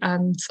way.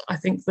 And I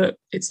think that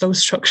it's those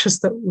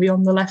structures that we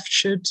on the left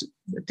should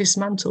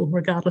dismantle,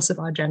 regardless of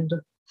our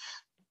gender.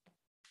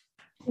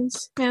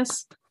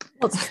 Yes.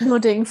 Lots of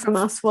nodding from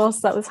us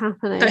whilst that was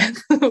happening.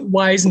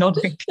 Wise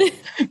nodding. Good.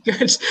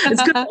 It's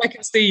good that I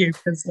can see you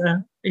because,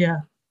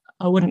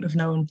 I wouldn't have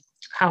known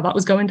how that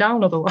was going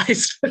down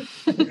otherwise.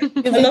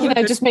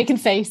 Just making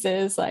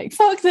faces like,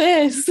 fuck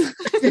this.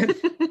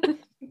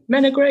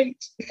 Men are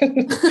great.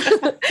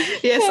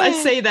 Yes, I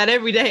say that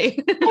every day.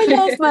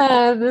 I love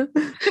men.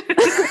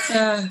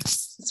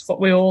 It's what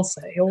we all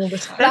say all the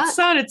time. That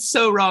sounded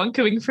so wrong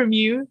coming from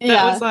you.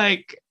 That was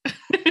like...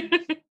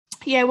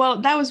 Yeah, well,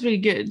 that was really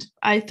good.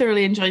 I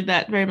thoroughly enjoyed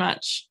that very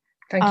much.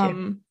 Thank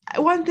you.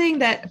 One thing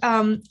that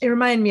it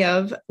reminded me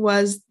of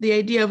was the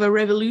idea of a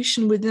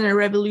revolution within a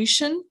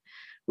revolution,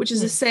 which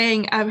is a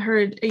saying I've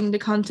heard in the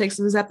context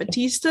of the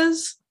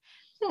Zapatistas.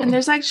 And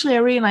there's actually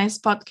a really nice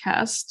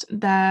podcast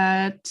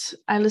that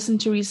I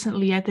listened to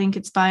recently. I think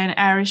it's by an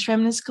Irish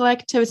feminist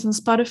collective. It's on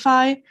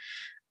Spotify.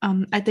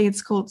 I think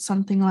it's called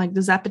something like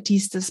the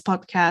Zapatistas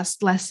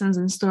Podcast, Lessons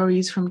and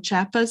Stories from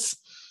Chiapas.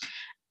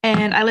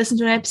 And I listened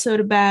to an episode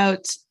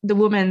about the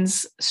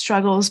women's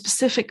struggle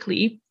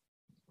specifically.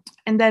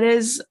 And that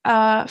is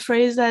a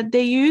phrase that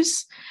they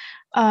use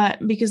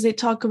because they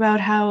talk about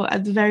how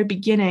at the very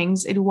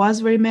beginnings, it was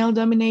very male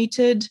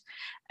dominated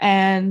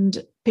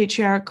and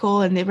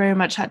patriarchal, and they very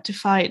much had to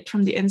fight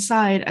from the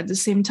inside at the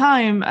same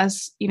time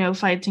as,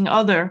 fighting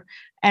other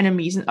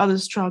enemies and other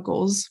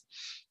struggles.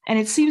 And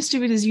it seems to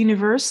be this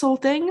universal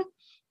thing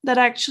that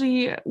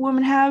actually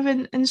women have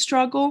in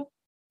struggle.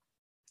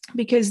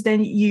 Because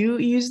then you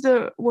use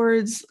the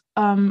words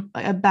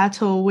a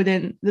battle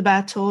within the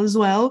battle as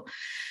well.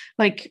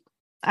 Like,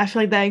 I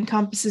feel like that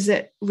encompasses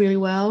it really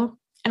well.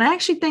 And I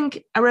actually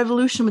think a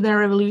revolution within a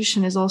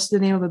revolution is also the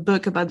name of a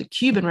book about the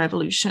Cuban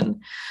Revolution.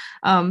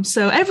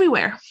 So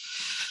everywhere.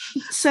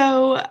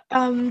 So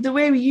the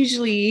way we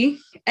usually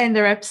end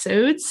our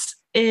episodes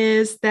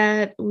is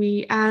that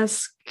we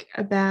ask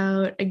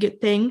about a good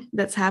thing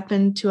that's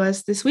happened to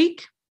us this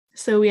week.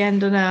 So we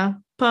end on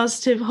a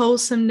positive,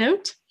 wholesome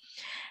note.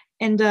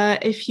 And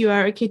if you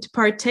are okay to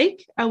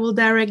partake, I will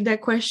direct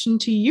that question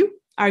to you,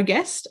 our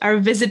guest, our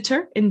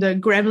visitor in the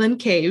Gremlin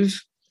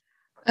Cave.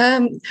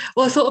 Well,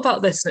 I thought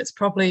about this, and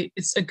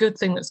it's a good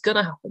thing that's going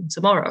to happen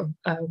tomorrow.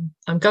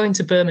 I'm going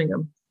to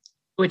Birmingham,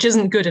 which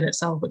isn't good in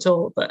itself at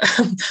all, but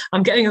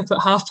I'm getting up at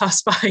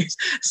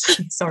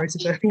 5:30. Sorry to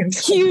Birmingham.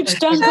 Huge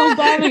dunk on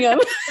Birmingham.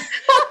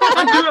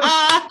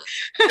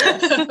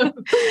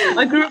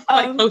 I grew up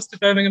quite close to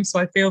Birmingham, so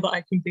I feel that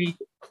I can be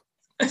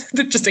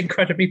just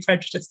incredibly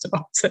prejudiced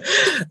about it.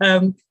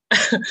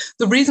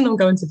 The reason I'm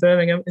going to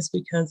Birmingham is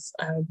because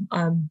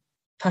I'm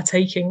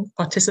participating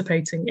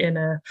in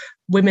a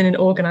Women in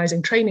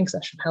Organising training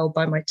session held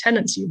by my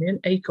tenants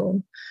union,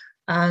 Acorn.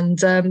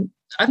 And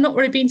I've not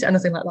really been to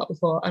anything like that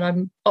before, and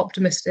I'm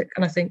optimistic.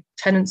 And I think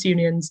tenants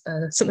unions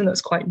are something that's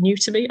quite new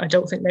to me. I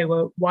don't think they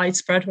were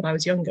widespread when I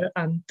was younger,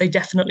 and they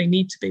definitely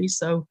need to be.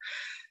 So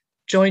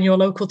join your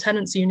local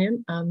tenants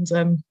union, and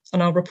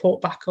I'll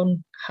report back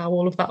on how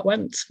all of that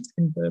went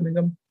in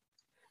Birmingham.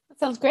 That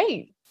sounds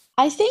great.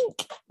 I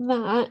think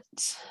that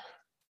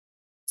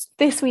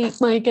this week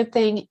my good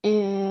thing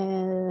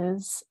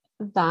is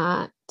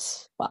that,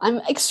 well, I'm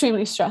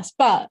extremely stressed,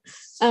 but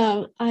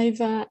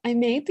I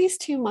made these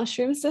 2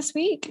 mushrooms this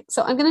week,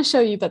 so I'm going to show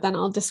you, but then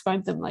I'll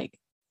describe them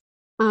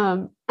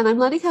and I'm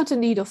learning how to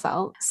needle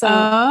felt, so they're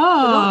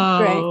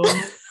not great.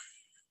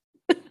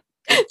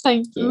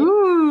 Thank you.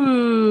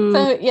 Ooh.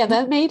 So yeah,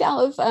 they're made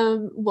out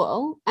of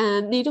wool,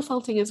 and needle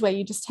felting is where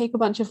you just take a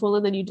bunch of wool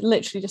and then you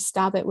literally just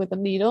stab it with a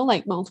needle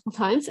like multiple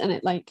times, and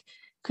it like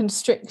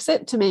constricts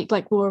it to make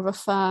like more of a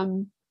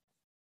firm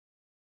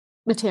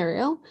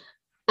material.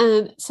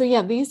 And so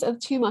yeah, these are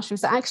 2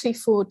 mushrooms. They're actually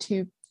for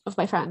 2 of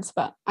my friends,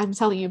 but I'm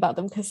telling you about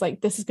them because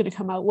like this is going to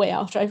come out way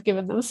after I've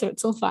given them, so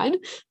it's all fine.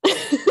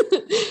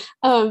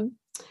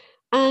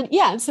 And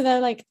yeah, so they're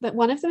like,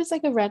 one of them is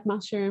like a red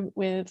mushroom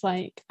with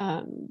like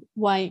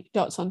white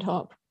dots on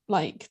top,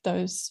 like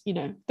those,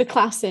 the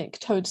classic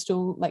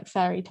toadstool, like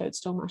fairy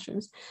toadstool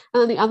mushrooms.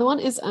 And then the other one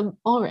is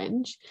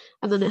orange,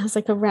 and then it has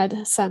like a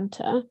red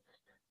center,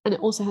 and it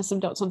also has some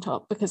dots on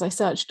top because I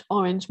searched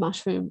orange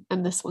mushroom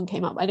and this one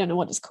came up. I don't know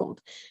what it's called.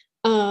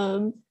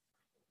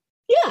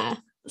 Yeah,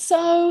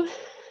 so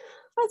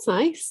that's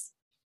nice.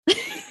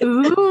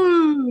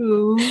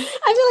 Ooh.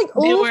 I feel like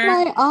all of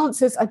my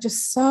answers are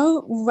just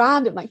so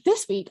random. Like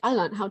this week I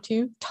learned how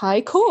to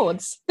tie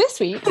cords. This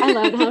week I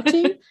learned how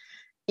to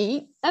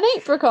eat an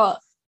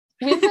apricot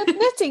with a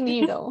knitting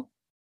needle.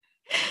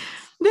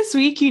 This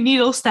week you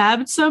needle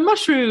stabbed some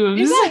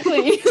mushrooms.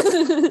 Exactly.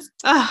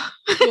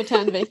 Your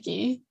turn,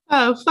 Vicky.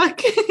 Oh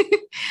fuck.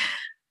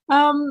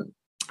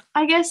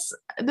 I guess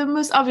the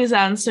most obvious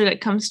answer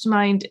that comes to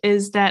mind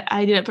is that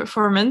I did a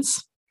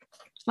performance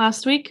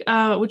last week,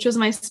 which was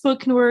my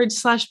spoken word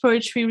 /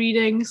 poetry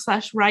reading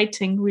 /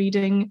 writing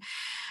reading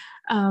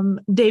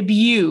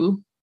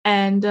debut.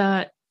 And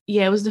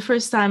it was the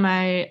first time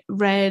I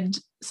read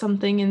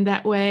something in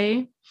that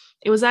way.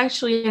 It was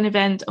actually an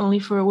event only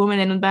for women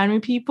and non-binary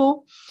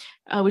people,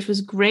 which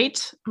was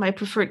great. My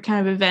preferred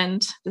kind of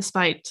event,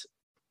 despite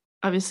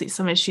obviously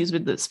some issues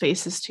with the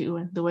spaces too,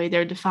 and the way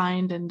they're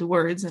defined and the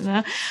words.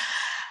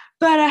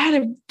 But I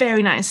had a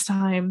very nice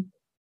time.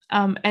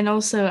 And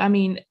also, I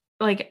mean,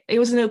 like, it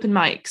was an open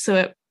mic,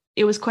 so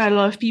it was quite a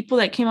lot of people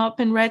that came up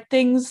and read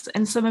things,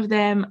 and some of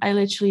them I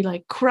literally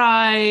like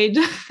cried.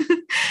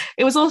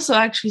 It was also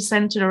actually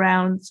centered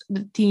around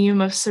the theme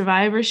of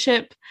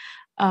survivorship,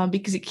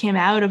 because it came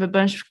out of a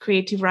bunch of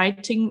creative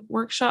writing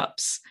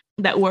workshops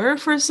that were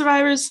for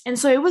survivors. And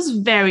so it was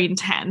very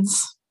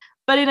intense,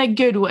 but in a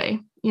good way,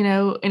 you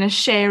know, in a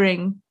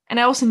sharing. And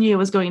I also knew it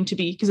was going to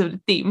be because of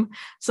the theme,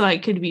 so I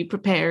could be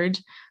prepared.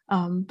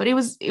 But it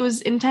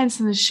was intense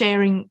in the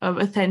sharing of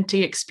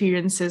authentic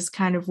experiences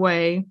kind of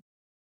way.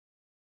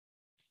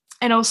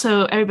 And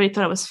also everybody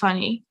thought it was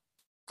funny.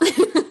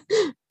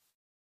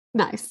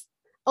 Nice.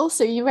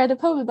 Also, you read a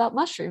poem about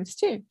mushrooms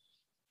too.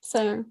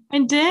 So I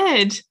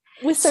did.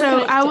 We're so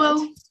connected. I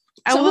will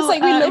almost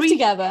like we live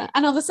together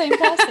and are the same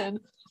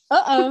person.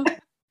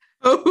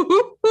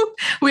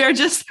 We are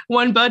just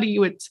one body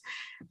with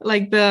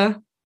like the,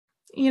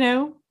 you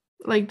know,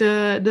 like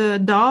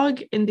the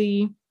dog in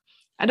the,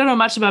 I don't know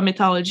much about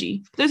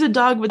mythology. There's a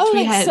dog with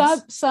three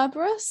heads.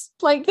 Cerberus?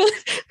 Like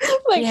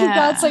he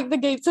guards like the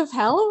gates of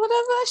hell or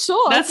whatever?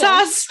 Sure. That's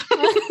us.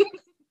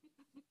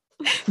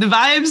 The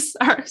vibes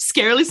are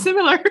scarily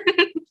similar.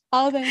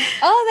 Are they?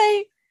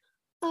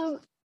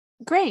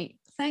 Great.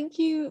 Thank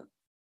you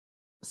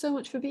so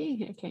much for being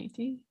here,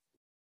 Katie.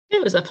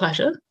 It was a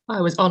pleasure.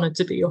 I was honoured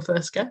to be your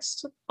first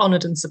guest.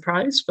 Honoured and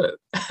surprised, but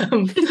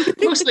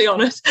mostly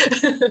honoured.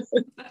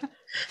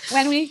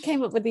 When we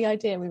came up with the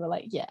idea, we were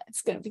like, yeah,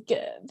 it's going to be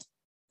good.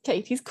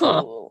 Katie's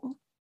cool.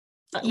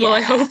 Well,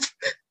 I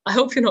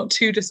hope you're not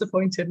too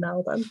disappointed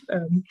now then.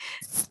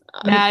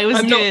 It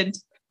was good.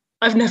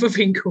 I've never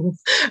been cool.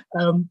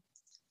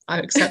 I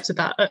accepted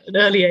that at an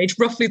early age,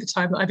 roughly the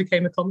time that I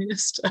became a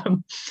communist.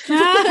 In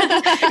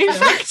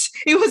fact,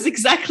 it was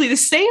exactly the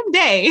same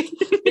day.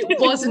 It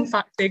was, in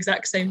fact, the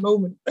exact same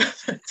moment.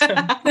 I'm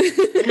not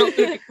going to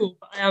be cool,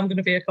 but I am going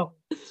to be a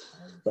communist.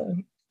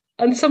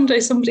 And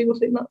someday somebody will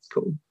think that's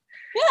cool.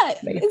 Yeah,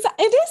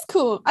 it is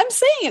cool. I'm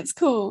saying it's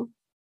cool.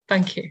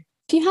 Thank you.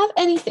 If you have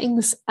any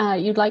things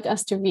you'd like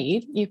us to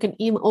read, you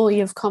can email, or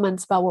you have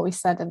comments about what we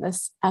said in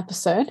this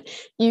episode,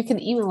 you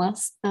can email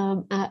us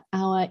at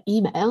our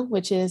email,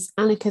 which is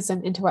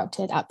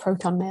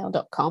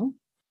anarchisminterrupted@protonmail.com.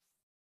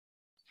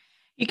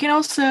 You can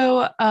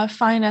also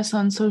find us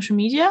on social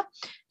media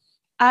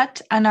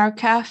at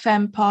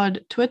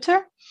AnarchaFemPod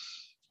Twitter,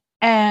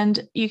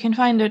 and you can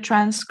find the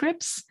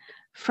transcripts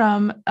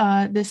from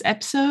this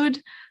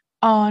episode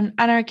on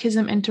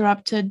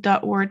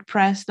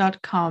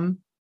anarchisminterrupted.wordpress.com.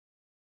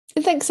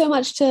 And thanks so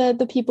much to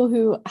the people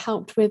who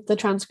helped with the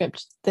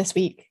transcript this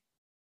week.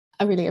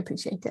 I really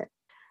appreciate it.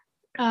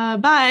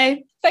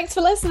 Bye. Thanks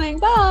for listening.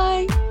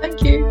 Bye.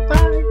 Thank you.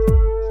 Bye.